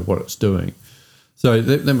what it's doing. So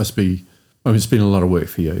that must be. I mean, it's been a lot of work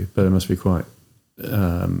for you, but it must be quite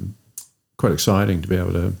exciting to be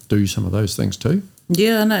able to do some of those things too.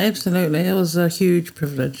 Yeah, no, absolutely. It was a huge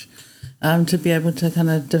privilege to be able to kind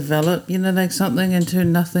of develop, like something and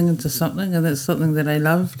turn nothing into something, and that's something that I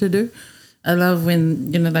love to do. I love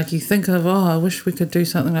when, like you think of, I wish we could do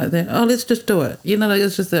something like that. Oh, let's just do it. Like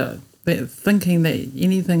it's just that thinking that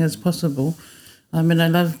anything is possible. And I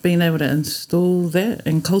love being able to install that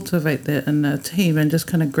and cultivate that in a team and just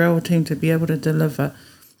kind of grow a team to be able to deliver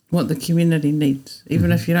what the community needs,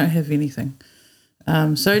 even if you don't have anything.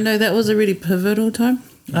 So, no, that was a really pivotal time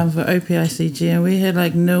for OPICG, and we had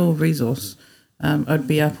like no resource. I'd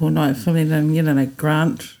be up all night filling in, like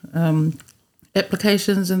grant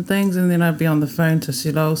applications and things, and then I'd be on the phone to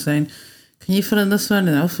Silol saying, can you fill in this one?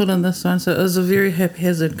 And I'll fill in this one. So it was a very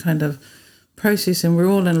haphazard kind of process, and we're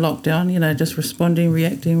all in lockdown, just responding,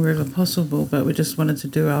 reacting wherever possible, but we just wanted to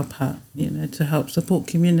do our part, to help support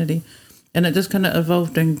community. And it just kind of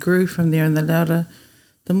evolved and grew from there, and the louder,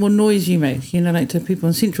 the more noise you make, like to people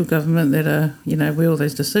in central government that are, where all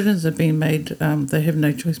those decisions are being made, they have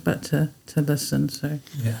no choice but to listen. So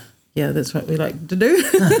yeah, that's what we like to do.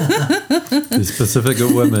 These Pacifica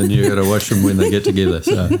women, you got to watch them when they get together.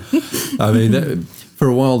 So, I mean, for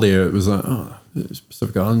a while there, it was like,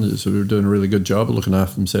 Pacific Islanders were doing a really good job of looking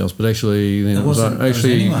after themselves, but actually, then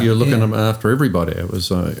you're looking after everybody. It was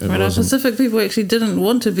our Pacific people actually didn't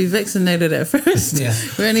want to be vaccinated at first.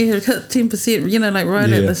 We only had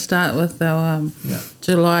 10%, at the start with our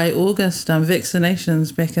July, August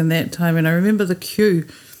vaccinations back in that time, and I remember the queue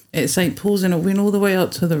at St. Paul's, and it went all the way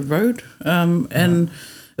out to the road, and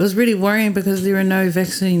it was really worrying because there were no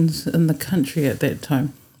vaccines in the country at that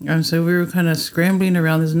time. So we were kind of scrambling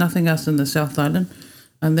around. There's nothing else in the South Island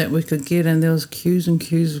that we could get, and there was queues and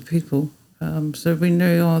queues of people. So we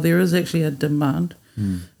knew, there is actually a demand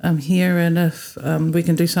here, and if we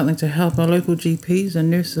can do something to help our local GPs and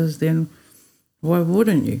nurses, then why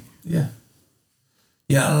wouldn't you? Yeah,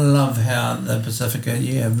 I love how the Pasifika,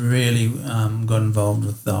 really got involved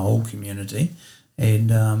with the whole community, and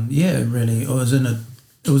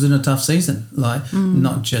it was in a tough season,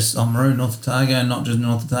 not just Oamaru, North Otago, not just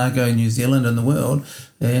North Otago, New Zealand and the world,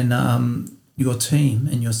 and your team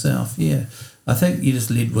and yourself. I think you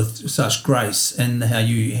just led with such grace in how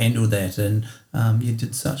you handled that, and you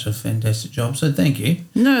did such a fantastic job. So thank you.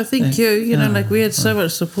 No, thank you. We had so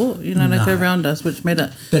much support, around us, which made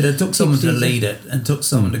it. But it took someone to lead it, and took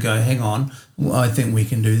someone to go, hang on, I think we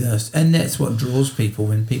can do this, and that's what draws people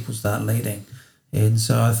when people start leading. And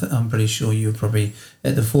so I'm pretty sure you're probably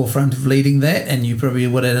at the forefront of leading that, and you probably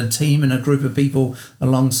would have a team and a group of people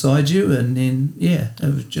alongside you, and then, it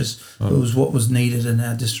was what was needed in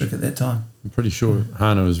our district at that time. I'm pretty sure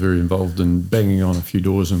Hana was very involved in banging on a few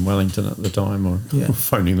doors in Wellington at the time, or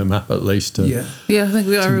phoning them up at least. I think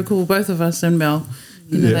I recall both of us and Mel,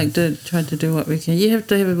 tried to do what we can. You have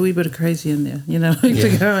to have a wee bit of crazy in there,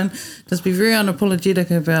 to go and just be very unapologetic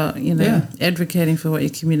about, advocating for what your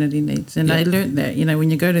community needs. And I learnt that, when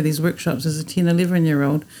you go to these workshops as a 10,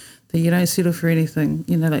 11-year-old, that you don't settle for anything,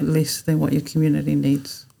 less than what your community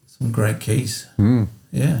needs. Some great keys.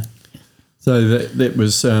 Yeah. So that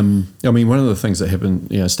was, one of the things that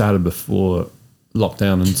happened, started before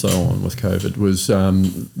lockdown and so on with COVID was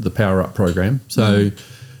the Power Up program. So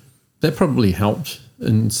that probably helped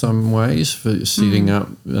in some ways for setting up.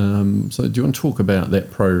 So do you want to talk about that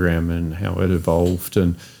program and how it evolved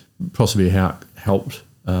and possibly how it helped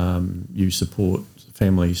you support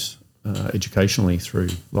families educationally through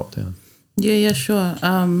lockdown? Yeah, sure.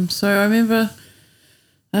 So I remember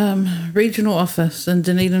regional office in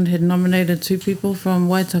Dunedin had nominated 2 people from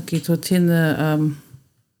Waitaki to attend the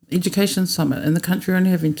education summit in the country, only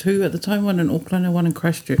having 2 at the time, one in Auckland and one in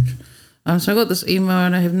Christchurch. So I got this email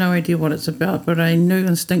and I have no idea what it's about, but I knew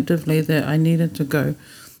instinctively that I needed to go.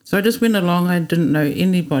 So I just went along. I didn't know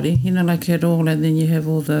anybody, at all, and then you have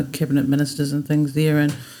all the cabinet ministers and things there,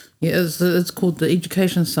 and it's called the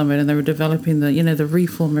Education Summit, and they were developing the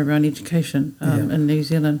reform around education in New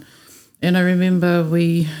Zealand. And I remember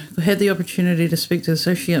we had the opportunity to speak to the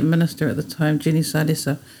Associate Minister at the time, Jenny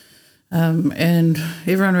Salesa, and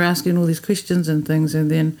everyone were asking all these questions and things,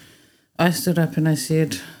 and then I stood up and I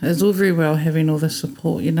said, it's all very well having all this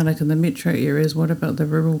support, in the metro areas, what about the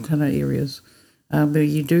rural kind of areas where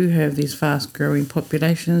you do have these fast-growing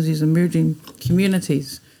populations, these emerging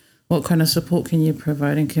communities? What kind of support can you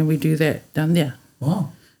provide, and can we do that down there?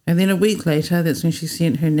 Wow. And then a week later, that's when she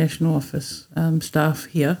sent her national office staff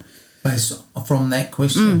here. Based from that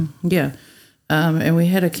question? And we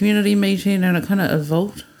had a community meeting, and it kind of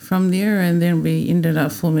evolved from there, and then we ended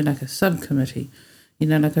up forming a subcommittee.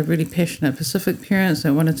 A really passionate Pacific parents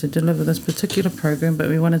that wanted to deliver this particular program, but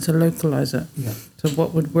we wanted to localise it to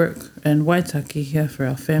what would work in Waitaki here for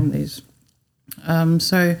our families. That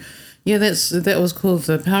was called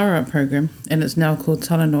the Power Up program, and it's now called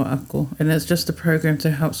Talanoa Ako, and it's just a program to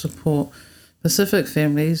help support Pacific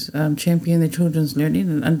families champion their children's learning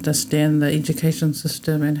and understand the education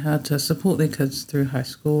system and how to support their kids through high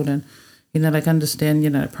school and, like understand,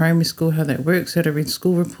 primary school, how that works, how to read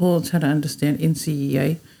school reports, how to understand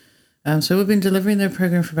NCEA. So we've been delivering that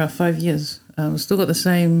program for about 5 years. We've still got the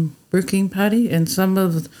same working party, and some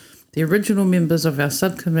of the original members of our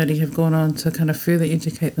subcommittee have gone on to kind of further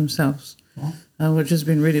educate themselves, which has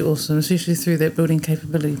been really awesome, especially through that building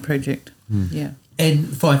capability project. Yeah. And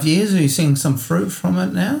 5 years, are you seeing some fruit from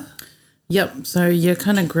it now? Yep. So you're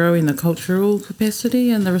kind of growing the cultural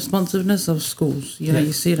capacity and the responsiveness of schools.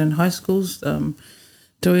 You see it in high schools,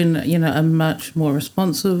 doing, a much more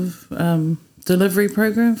responsive delivery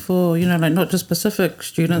program for, like not just Pacific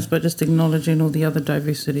students, but just acknowledging all the other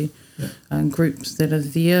diversity groups that are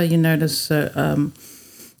there. You notice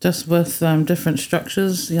just with different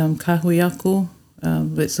structures, kahui ako,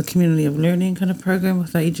 it's a community of learning kind of program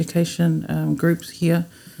with our education groups here.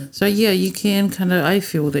 So, you can I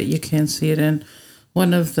feel that you can see it. And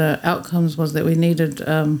one of the outcomes was that we needed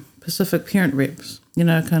Pacific parent reps, kind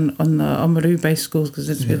of on the Oamaru-based schools, because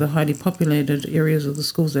that's where the highly populated areas of the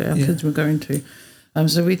schools that our kids were going to.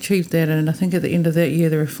 So we achieved that, and I think at the end of that year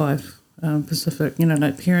there were 5 Pacific,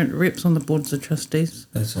 like parent reps on the boards of trustees.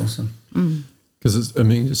 That's awesome. Because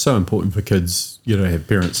it's so important for kids, have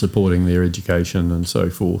parents supporting their education and so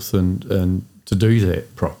forth, and to do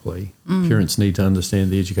that properly, parents need to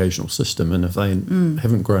understand the educational system, and if they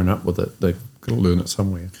haven't grown up with it, they've got to learn it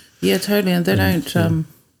somewhere. Yeah, totally, and they don't.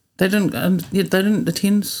 They didn't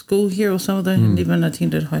attend school here, or some of them hadn't even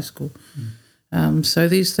attended high school. So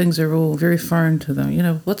these things are all very foreign to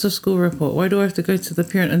them. What's a school report? Why do I have to go to the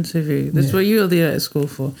parent interview? That's what you're there at school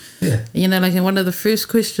for. Yeah. Like one of the first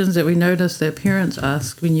questions that we notice that parents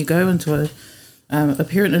ask when you go into a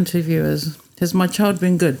parent interview is, has my child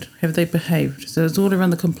been good? Have they behaved? So it's all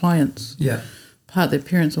around the compliance part that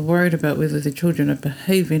parents are worried about, whether their children are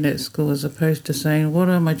behaving at school, as opposed to saying, what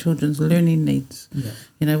are my children's learning needs?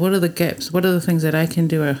 What are the gaps? What are the things that I can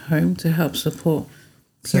do at home to help support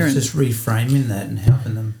parents? So it's just reframing that and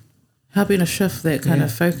helping them. Helping to shift that kind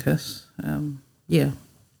of focus.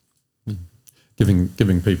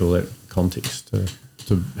 Giving people that context to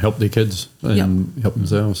help their kids and help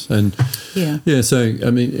themselves. And so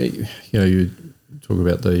you talk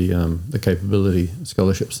about the capability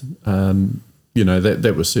scholarships.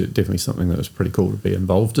 That was definitely something that was pretty cool to be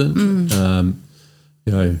involved in.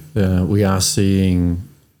 We are seeing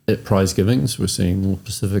at prize givings, we're seeing more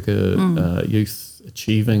Pasifika youth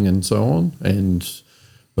achieving and so on, and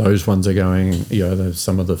those ones are going,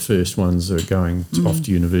 some of the first ones are going off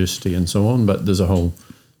to university and so on, but there's a whole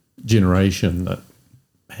generation that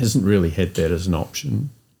hasn't really had that as an option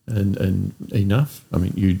and enough. I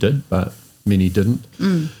mean, you did, but many didn't.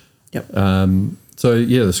 So,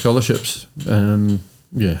 the scholarships,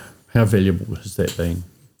 how valuable has that been?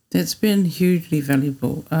 It's been hugely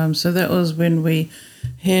valuable. So that was when we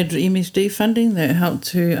had MSD funding that helped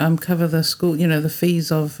to cover the school, the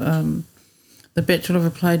fees of the Bachelor of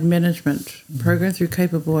Applied Management program through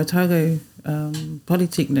Capable Otago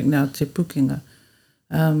Polytechnic, now Te Pukenga.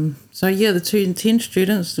 The 10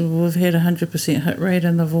 students, we've had 100% hit rate,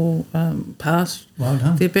 and they've all passed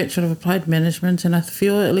their Bachelor of Applied Management, and I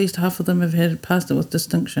feel at least half of them have passed it with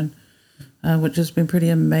distinction, which has been pretty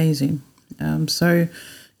amazing.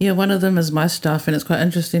 One of them is my staff, and it's quite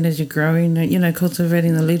interesting as you're growing,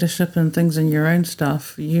 cultivating the leadership and things in your own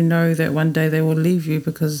staff. That one day they will leave you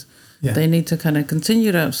because they need to kind of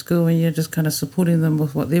continue to upskill, and you're just kind of supporting them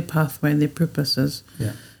with what their pathway and their purpose is.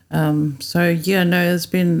 It's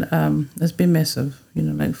been massive,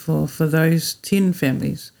 for those 10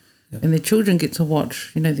 families, and their children get to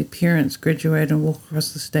watch, their parents graduate and walk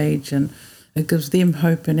across the stage, and it gives them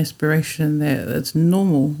hope and aspiration that it's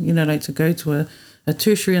normal, to go to a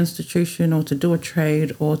tertiary institution or to do a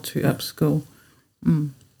trade or to upskill.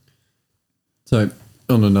 So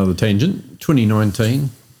on another tangent,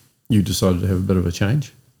 2019, you decided to have a bit of a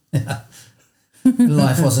change.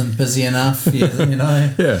 Life wasn't busy enough,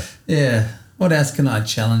 Yeah. What else can I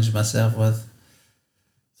challenge myself with?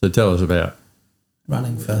 So tell us about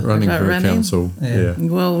running for a council. Yeah.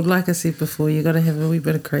 Well, like I said before, you got to have a wee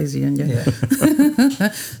bit of crazy in you. Yeah.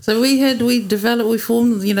 So we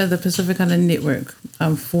formed, the Pacific Island Network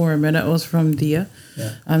forum, and it was from there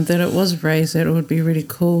that it was raised that it would be really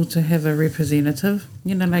cool to have a representative,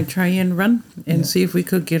 try and run and see if we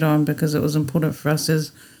could get on, because it was important for us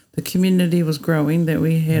as the community was growing, that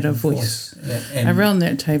we had a voice around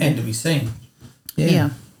that table. And to be seen. I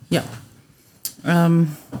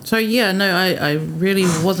really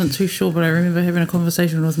wasn't too sure, but I remember having a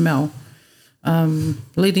conversation with Mel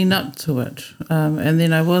leading up to it. And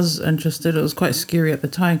then I was interested. It was quite scary at the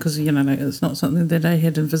time because, it's not something that I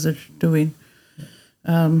had envisaged doing.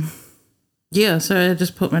 So I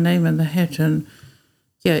just put my name in the hat, and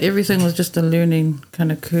everything was just a learning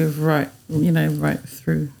kind of curve right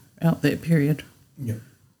throughout that period. Yeah.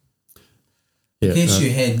 Yeah, Yes,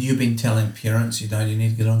 you've been telling parents, you need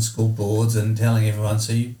to get on school boards and telling everyone,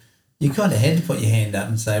 so you kind of had to put your hand up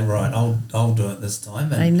and say, right, I'll do it this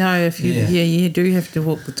time. And I know, if you you do have to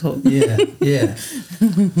walk the talk. Yeah.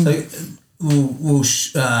 So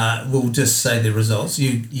we'll just say the results.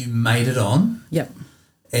 You made it on. Yep.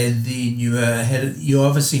 And then you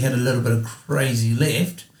obviously had a little bit of crazy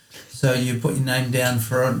left, so you put your name down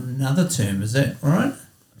for another term. Is that right?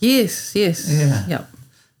 Yes. Yeah. Yep.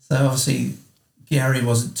 So obviously Gary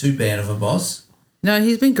wasn't too bad of a boss. No,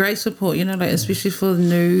 he's been great support, especially for the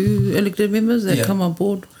new elected members that come on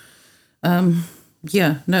board. It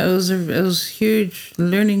was a huge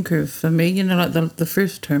learning curve for me, like the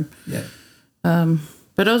first term. Yeah.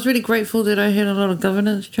 But I was really grateful that I had a lot of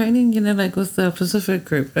governance training, like with the Pacific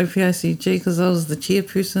group, OPICG, because I was the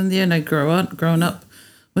chairperson there, and I'd grown up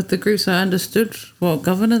with the group, so I understood what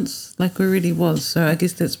governance really was. So I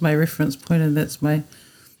guess that's my reference point, and that's my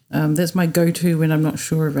go-to when I'm not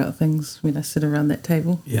sure about things, when I sit around that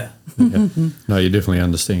table. Yeah. No, you definitely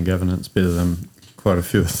understand governance better than quite a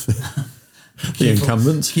few of the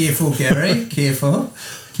incumbents. Careful, Gary, careful.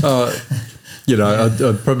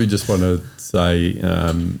 I'd probably just want to say,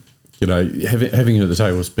 having you at the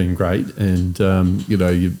table has been great, and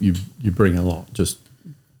you bring a lot just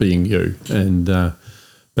being you, and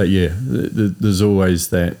but there's always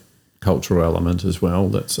that cultural element as well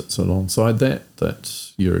that sits alongside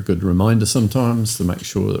that you're a good reminder sometimes to make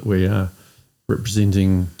sure that we are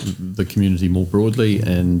representing the community more broadly,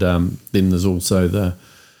 and then there's also the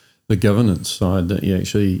governance side that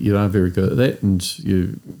you are very good at that, and you're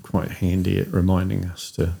quite handy at reminding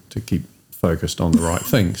us to keep focused on the right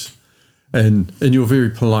things, and in your very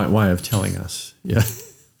polite way of telling us. Yeah.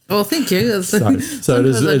 Oh, thank you. So it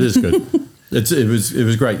is good. It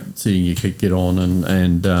was great seeing you get on,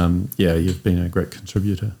 and you've been a great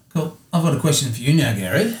contributor. Cool. I've got a question for you now,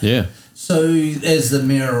 Gary. Yeah. So, as the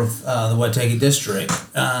mayor of the Waitaki district,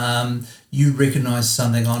 you recognised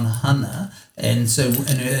something on Hana, and so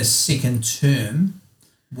in her second term,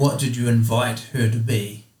 what did you invite her to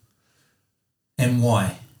be, and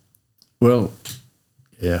why? Well,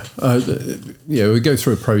 we go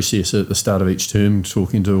through a process at the start of each term,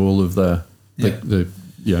 talking to all of the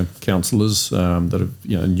councillors that have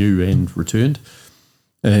new and returned.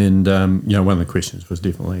 And, one of the questions was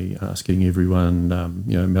definitely asking everyone,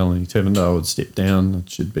 Melanie Tavendale had stepped down.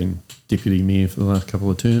 She'd been deputy mayor for the last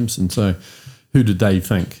couple of terms. And so who did they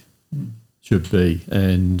think should be?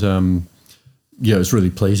 And, it's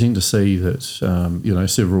really pleasing to see that,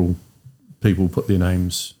 several people put their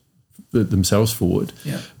names themselves forward,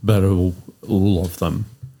 but all of them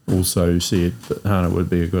also said that Hana would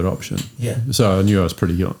be a good option. Yeah. So I knew I was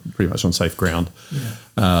pretty much on safe ground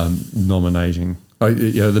nominating.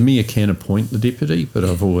 The mayor can appoint the deputy, but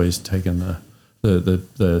I've always taken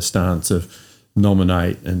the stance of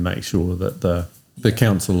nominate and make sure that the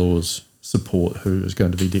councillors support who is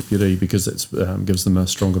going to be deputy, because it gives them a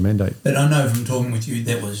stronger mandate. But I know from talking with you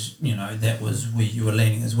that was where you were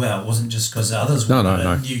leaning as well. It wasn't just because others were.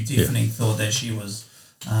 No. You definitely thought that she was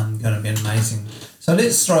going to be amazing. So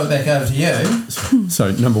let's throw it back over to you.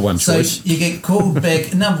 So number one choice. So you get called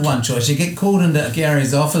back. Number one choice. You get called into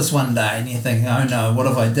Gary's office one day, and you think, "Oh no, what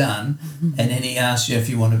have I done?" And then he asks you if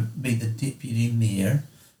you want to be the deputy mayor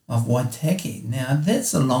of Waitaki. Now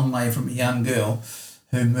that's a long way from a young girl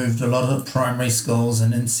who moved a lot of primary schools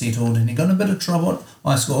and then settled, and he got in a bit of trouble at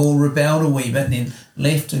high school, rebelled a wee bit, and then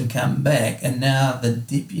left and come back, and now the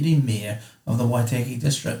deputy mayor of the Waitaki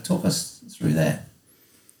district. Talk us through that.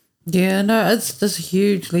 Yeah, no, it's just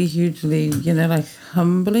hugely,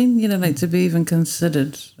 humbling, to be even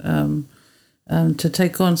considered, to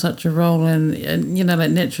take on such a role, and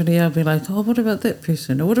naturally I'll be like, oh, what about that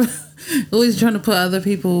person? Or what about, always trying to put other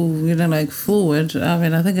people, forward. I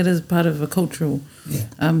mean, I think it is part of a cultural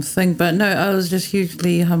thing, but no, I was just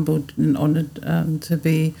hugely humbled and honoured to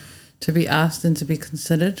be asked and to be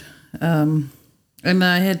considered, and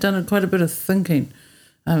I had done quite a bit of thinking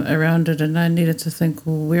around it, and I needed to think,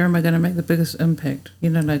 well, where am I going to make the biggest impact,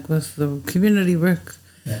 with the community work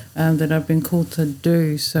that I've been called to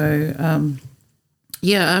do. So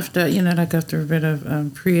after a bit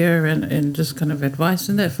of prayer and just kind of advice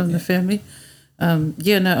and that from the family,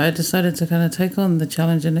 I decided to kind of take on the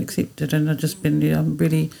challenge and accept it, and I've just been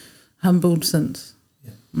really humbled since.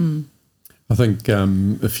 I think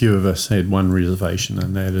a few of us had one reservation,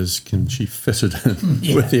 and that is, can she fit it in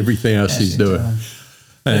with everything else she's doing?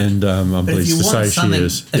 And I'm pleased to say she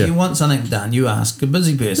is. If you want something done, you ask a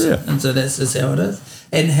busy person. Yeah. And so that's just how it is.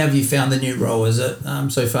 And have you found the new role? Is it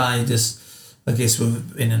so far you just, I guess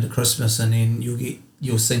we've been into Christmas and then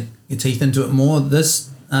you'll sink your teeth into it more this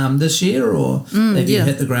year, or have you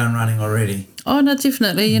hit the ground running already? Oh no,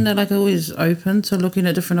 definitely. Like always open to looking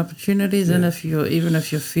at different opportunities, and even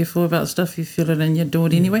if you're fearful about stuff, you feel it in your door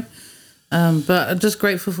anyway. But I'm just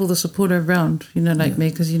grateful for the support around,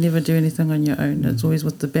 me, because you never do anything on your own. It's always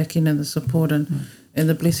with the backing and the support and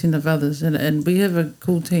the blessing of others. And we have a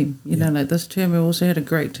cool team. Like this term, we also had a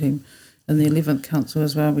great team in the 11th Council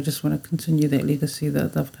as well. We just want to continue that legacy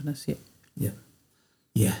that they've kind of set. Yeah.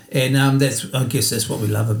 Yeah, and I guess that's what we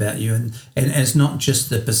love about you, and it's not just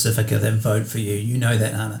the Pasifika that vote for you. You know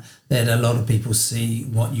that, Hana, that a lot of people see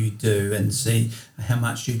what you do and see how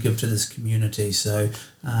much you give to this community. So,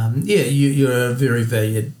 you're a very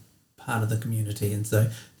valued part of the community, and so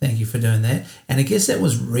thank you for doing that. And I guess that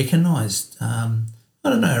was recognised,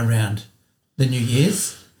 around the New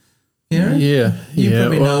Year's. You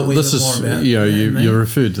probably know this is more about you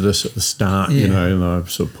referred to this at the start, and I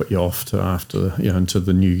sort of put you off to after into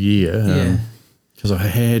the new year because I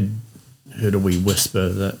had heard a wee whisper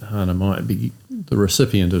that Hana might be the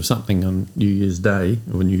recipient of something on New Year's Day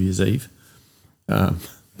or New Year's Eve,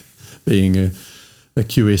 being a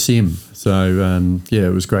QSM. So it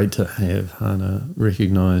was great to have Hana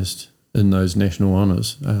recognised in those national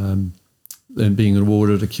honours and being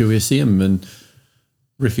awarded a QSM and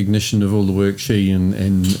recognition of all the work she and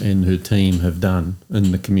her team have done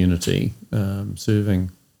in the community,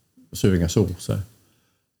 serving us all. So,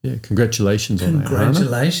 congratulations on that,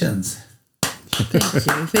 Congratulations.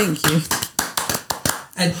 Thank you.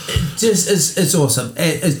 And it's awesome.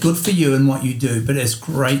 It's good for you and what you do, but it's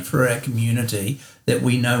great for our community that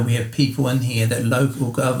we know we have people in here that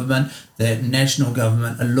local government, that national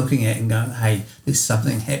government are looking at and going, hey, there's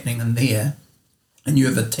something happening in there. And you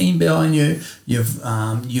have a team behind you. You've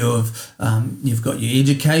got your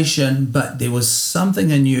education, but there was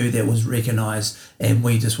something in you that was recognised, and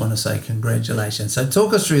we just want to say congratulations. So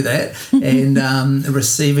talk us through that and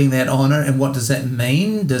receiving that honour, and what does that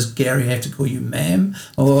mean? Does Gary have to call you ma'am,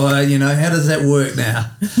 or how does that work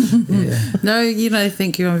now? No,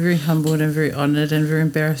 thank you. I'm very humbled and very honoured and very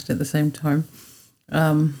embarrassed at the same time.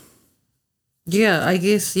 I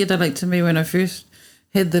guess like to me when I first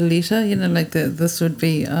had the letter, this would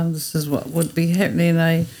be, this is what would be happening.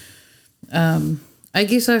 I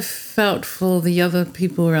guess I felt for the other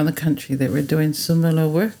people around the country that were doing similar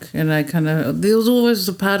work, and there was always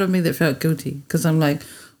a part of me that felt guilty because I'm like,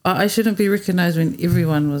 I shouldn't be recognised when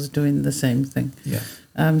everyone was doing the same thing. Yeah.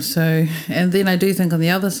 And then I do think on the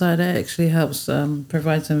other side, it actually helps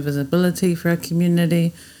provide some visibility for our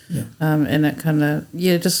community. Yeah. And it kind of,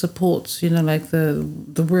 just supports,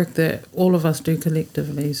 the work that all of us do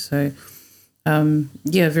collectively. So,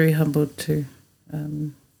 very humbled to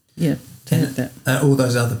have that. All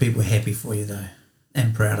those other people happy for you, though,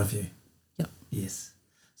 and proud of you. Yep. Yes.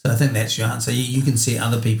 So I think that's your answer. You can see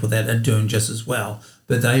other people that are doing just as well,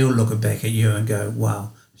 but they all look back at you and go,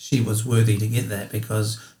 wow, she was worthy to get that,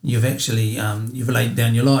 because you've actually you've laid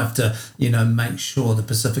down your life to make sure the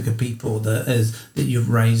Pasifika people that you've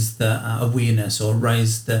raised the awareness or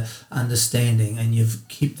raised the understanding, and you've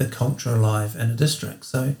kept the culture alive in a district.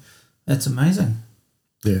 So that's amazing.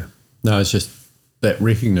 Yeah, no, it's just that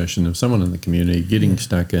recognition of someone in the community getting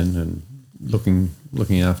stuck in and looking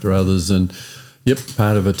after others, and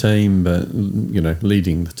part of a team, but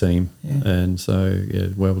leading the team, and so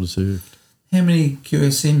well deserved. How many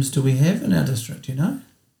QSMs do we have in our district, do you know?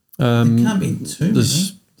 There can't be too many.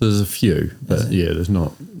 There's a few, but there's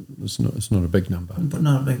not. It's not a big number. But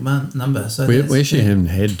not a big number. So we actually haven't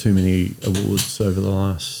had too many awards over the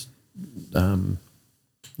last,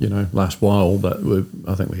 last while. But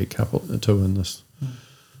I think we had two in this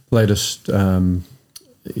latest,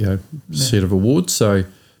 set of awards. So,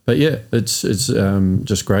 but it's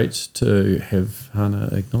just great to have Hana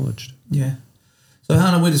acknowledged. Yeah. So,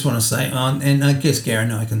 Hana, we just want to say, and I guess Gary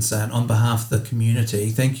and I can say it on behalf of the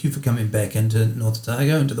community, thank you for coming back into North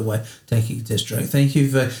Otago, into the Waitaki district. Thank you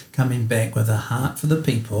for coming back with a heart for the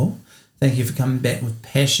people. Thank you for coming back with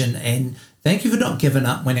passion, and thank you for not giving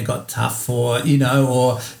up when it got tough, or you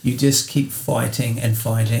just keep fighting and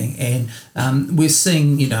fighting. And we're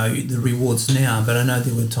seeing, the rewards now, but I know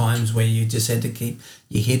there were times where you just had to keep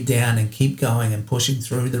your head down and keep going and pushing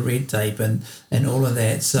through the red tape and all of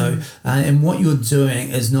that. So, and what you're doing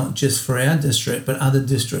is not just for our district, but other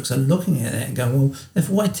districts are looking at that and going, well, if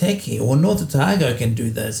Waitaki or North Otago can do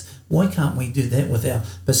this, Why can't we do that with our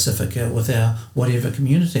Pasifika, with our whatever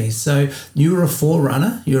communities? So you're a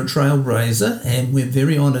forerunner, you're a trailblazer, and we're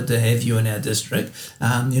very honoured to have you in our district.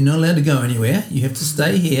 You're not allowed to go anywhere. You have to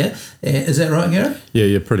stay here. Is that right, Gary?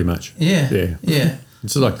 Yeah, pretty much. Yeah.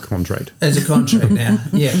 It's like a contract. As a contract now,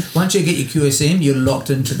 yeah. Once you get your QSM, you're locked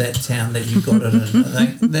into that town that you've got it in. I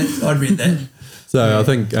think I'd read that. So I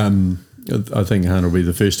think Hana will be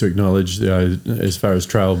the first to acknowledge, as far as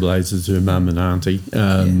trailblazers, her mum and auntie.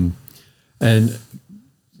 And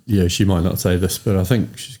yeah, she might not say this, but I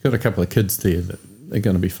think she's got a couple of kids there that are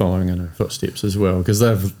going to be following in her footsteps as well, because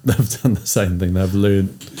they've done the same thing. They've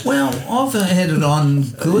learned. Well, I've had it on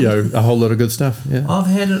good. A whole lot of good stuff. Yeah, I've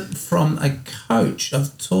had it from a coach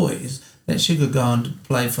of toys that she could go and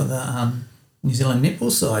play for the New Zealand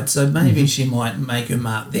netball side. So maybe she might make her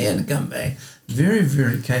mark there and come back. Very,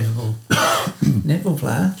 very capable netball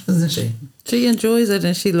player, isn't she? She enjoys it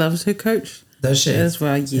and she loves her coach. Does she? As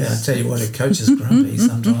well, yes. Yeah, I tell you what, her coach is grumpy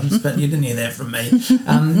sometimes, but you didn't hear that from me.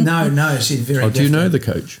 No, she's very gifted. Do you know the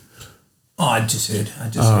coach? Oh, I just heard.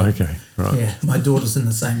 Okay, right. Yeah, my daughter's in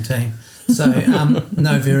the same team. So,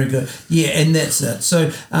 no, very good. Yeah, and that's it.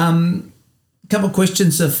 So, a couple of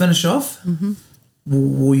questions to finish off. Mm-hmm.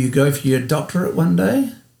 Will you go for your doctorate one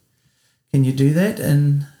day? Can you do that?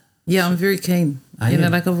 Yeah, I'm very keen.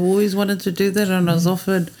 I've always wanted to do that, and I was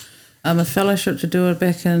offered a fellowship to do it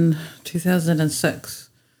back in 2006.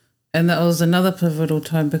 And that was another pivotal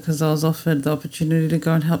time because I was offered the opportunity to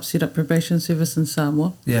go and help set up probation service in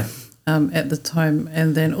Samoa. Yeah. At the time,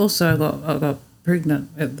 and then also I got pregnant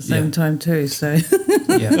at the same time too. So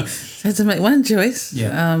yeah, I had to make one choice.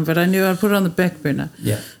 Yeah. But I knew I'd put it on the back burner.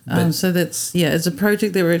 Yeah. So that's it's a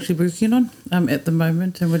project that we're actually working on at the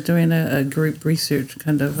moment, and we're doing a group research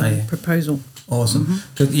kind of proposal. Awesome.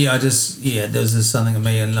 Because there was something in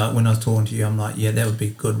me, and like when I was talking to you, I'm like, that would be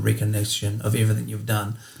good recognition of everything you've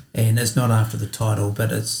done, and it's not after the title,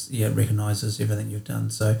 but it's it recognises everything you've done.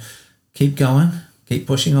 So keep going, keep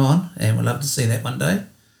pushing on, and we'd love to see that one day.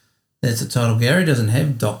 That's the title. Gary doesn't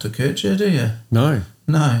have Dr. Kircher, do you? No,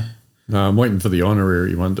 I'm waiting for the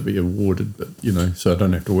honorary one to be awarded, but so I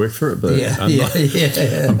don't have to work for it. But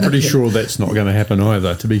I'm pretty sure that's not going to happen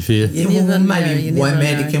either. To be fair, maybe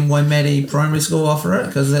Waimate Primary School offer it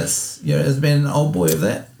because that's has been an old boy of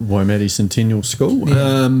that. Waimate Centennial School.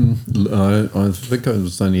 Yeah. I think I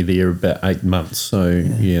was only there about 8 months, so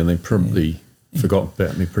they probably forgot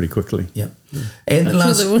about me pretty quickly. Yeah, and the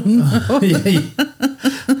last.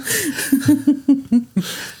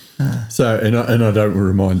 So and I don't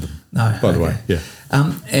remind them. No, by the way, yeah.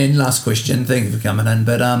 And last question, thank you for coming in.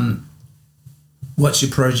 But what's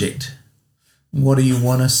your project? What do you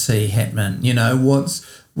want to see happen?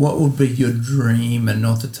 What would be your dream in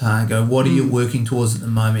North Otago? What are you working towards at the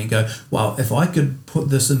moment? You go, well, if I could put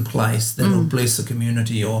this in place, that will bless the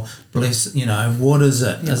community or bless, what is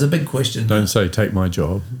it? There's a big question. Don't say take my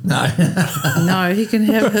job. No. No, he can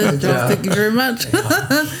have his job. Thank you very much.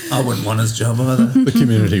 I wouldn't want his job either. The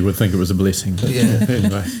community would think it was a blessing. But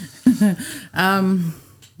anyway.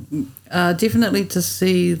 Definitely to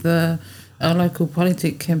see our local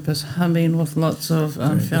Polytech campus humming with lots of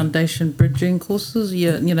foundation bridging courses,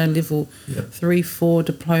 level 3, 4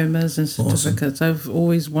 diplomas and certificates. Awesome. I've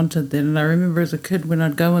always wanted that, and I remember as a kid when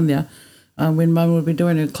I'd go in there, when Mum would be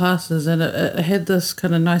doing her classes, and it had this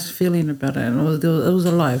kind of nice feeling about it, and it was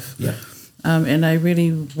alive. Yeah. And I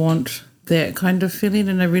really want that kind of feeling,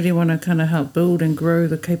 and I really want to kind of help build and grow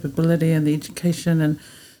the capability and the education and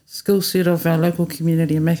skill set of our local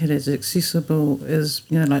community and make it as accessible as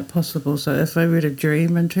possible. So if I were to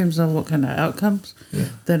dream in terms of what kind of outcomes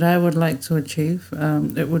that I would like to achieve,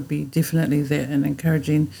 it would be definitely that, and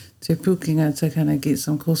encouraging Te Pukenga to kind of get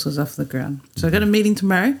some courses off the ground. So I got a meeting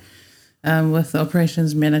tomorrow with the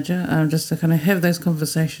operations manager just to kind of have those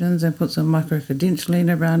conversations and put some micro-credentialing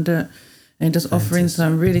around it and just offering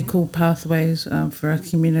some really cool pathways for our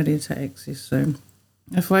community to access. So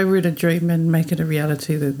if I were to dream and make it a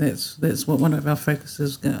reality, then that's what one of our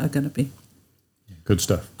focuses are going to be. Good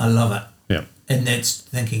stuff. I love it. Yeah. And that's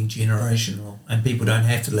thinking generational. And people don't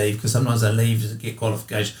have to leave because sometimes they leave to get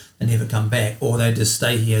qualification and never come back, or they just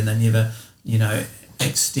stay here and they never,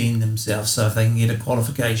 extend themselves. So if they can get a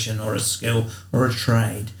qualification or a skill or a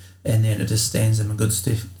trade, and then it just stands them in good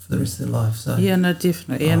stead for the rest of their life. So yeah, no,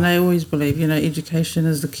 definitely. And I always believe, education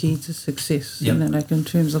is the key to success. In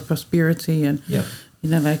terms of prosperity and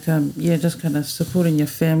just kind of supporting your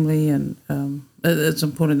family, and it's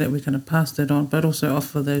important that we kind of pass that on, but also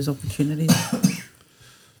offer those opportunities.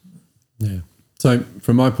 Yeah. So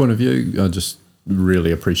from my point of view, I just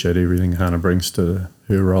really appreciate everything Hana brings to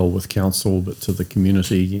her role with council, but to the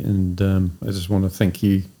community, and I just want to thank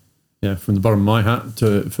you from the bottom of my heart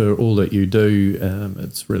for all that you do.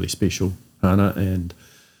 It's really special, Hana, and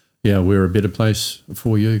we're a better place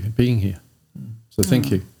for you being here. So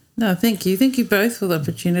thank you. No, thank you. Thank you both for the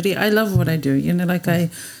opportunity. I love what I do.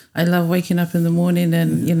 I love waking up in the morning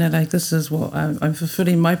and, this is what I'm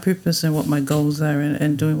fulfilling my purpose and what my goals are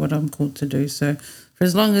and doing what I'm called to do. So for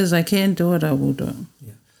as long as I can do it, I will do it.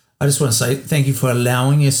 Yeah. I just want to say thank you for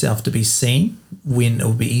allowing yourself to be seen when it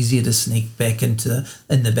would be easier to sneak back in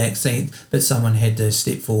the back seat, but someone had to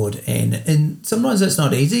step forward. And sometimes that's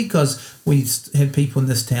not easy because we have people in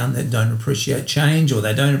this town that don't appreciate change, or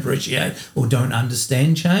they don't appreciate or don't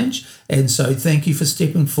understand change. And so thank you for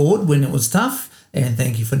stepping forward when it was tough, and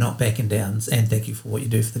thank you for not backing down, and thank you for what you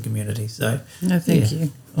do for the community. So thank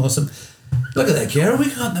you. Awesome. Look at that, Gareth.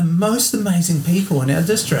 We got the most amazing people in our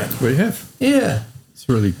district. We have. Yeah. It's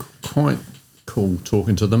really quite cool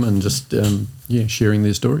talking to them and just sharing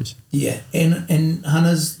their stories. Yeah, and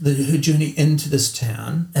Hannah's her journey into this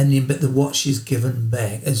town, and then but what she's given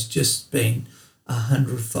back has just been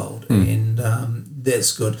 100-fold, and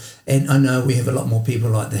that's good. And I know we have a lot more people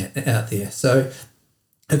like that out there. So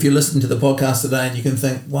if you're listening to the podcast today and you can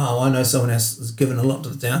think, wow, I know someone else has given a lot to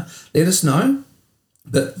the town, let us know.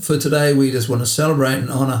 But for today, we just want to celebrate and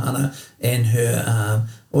honour Hana and her,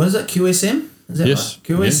 what is it, QSM? Is that yes. right?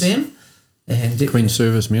 QSM? Yes. And Queen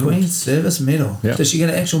Service Medal. Queen Service Medal. Yep. Does she get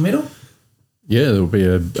an actual medal? Yeah, there'll be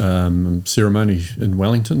a ceremony in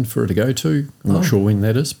Wellington for her to go to. I'm not sure when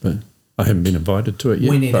that is, but I haven't been invited to it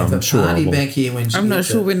yet. We need to have a party sure back here when she I'm not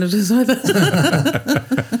sure when it is either.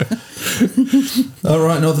 All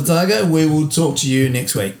right, North Otago, we will talk to you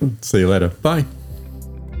next week. See you later. Bye.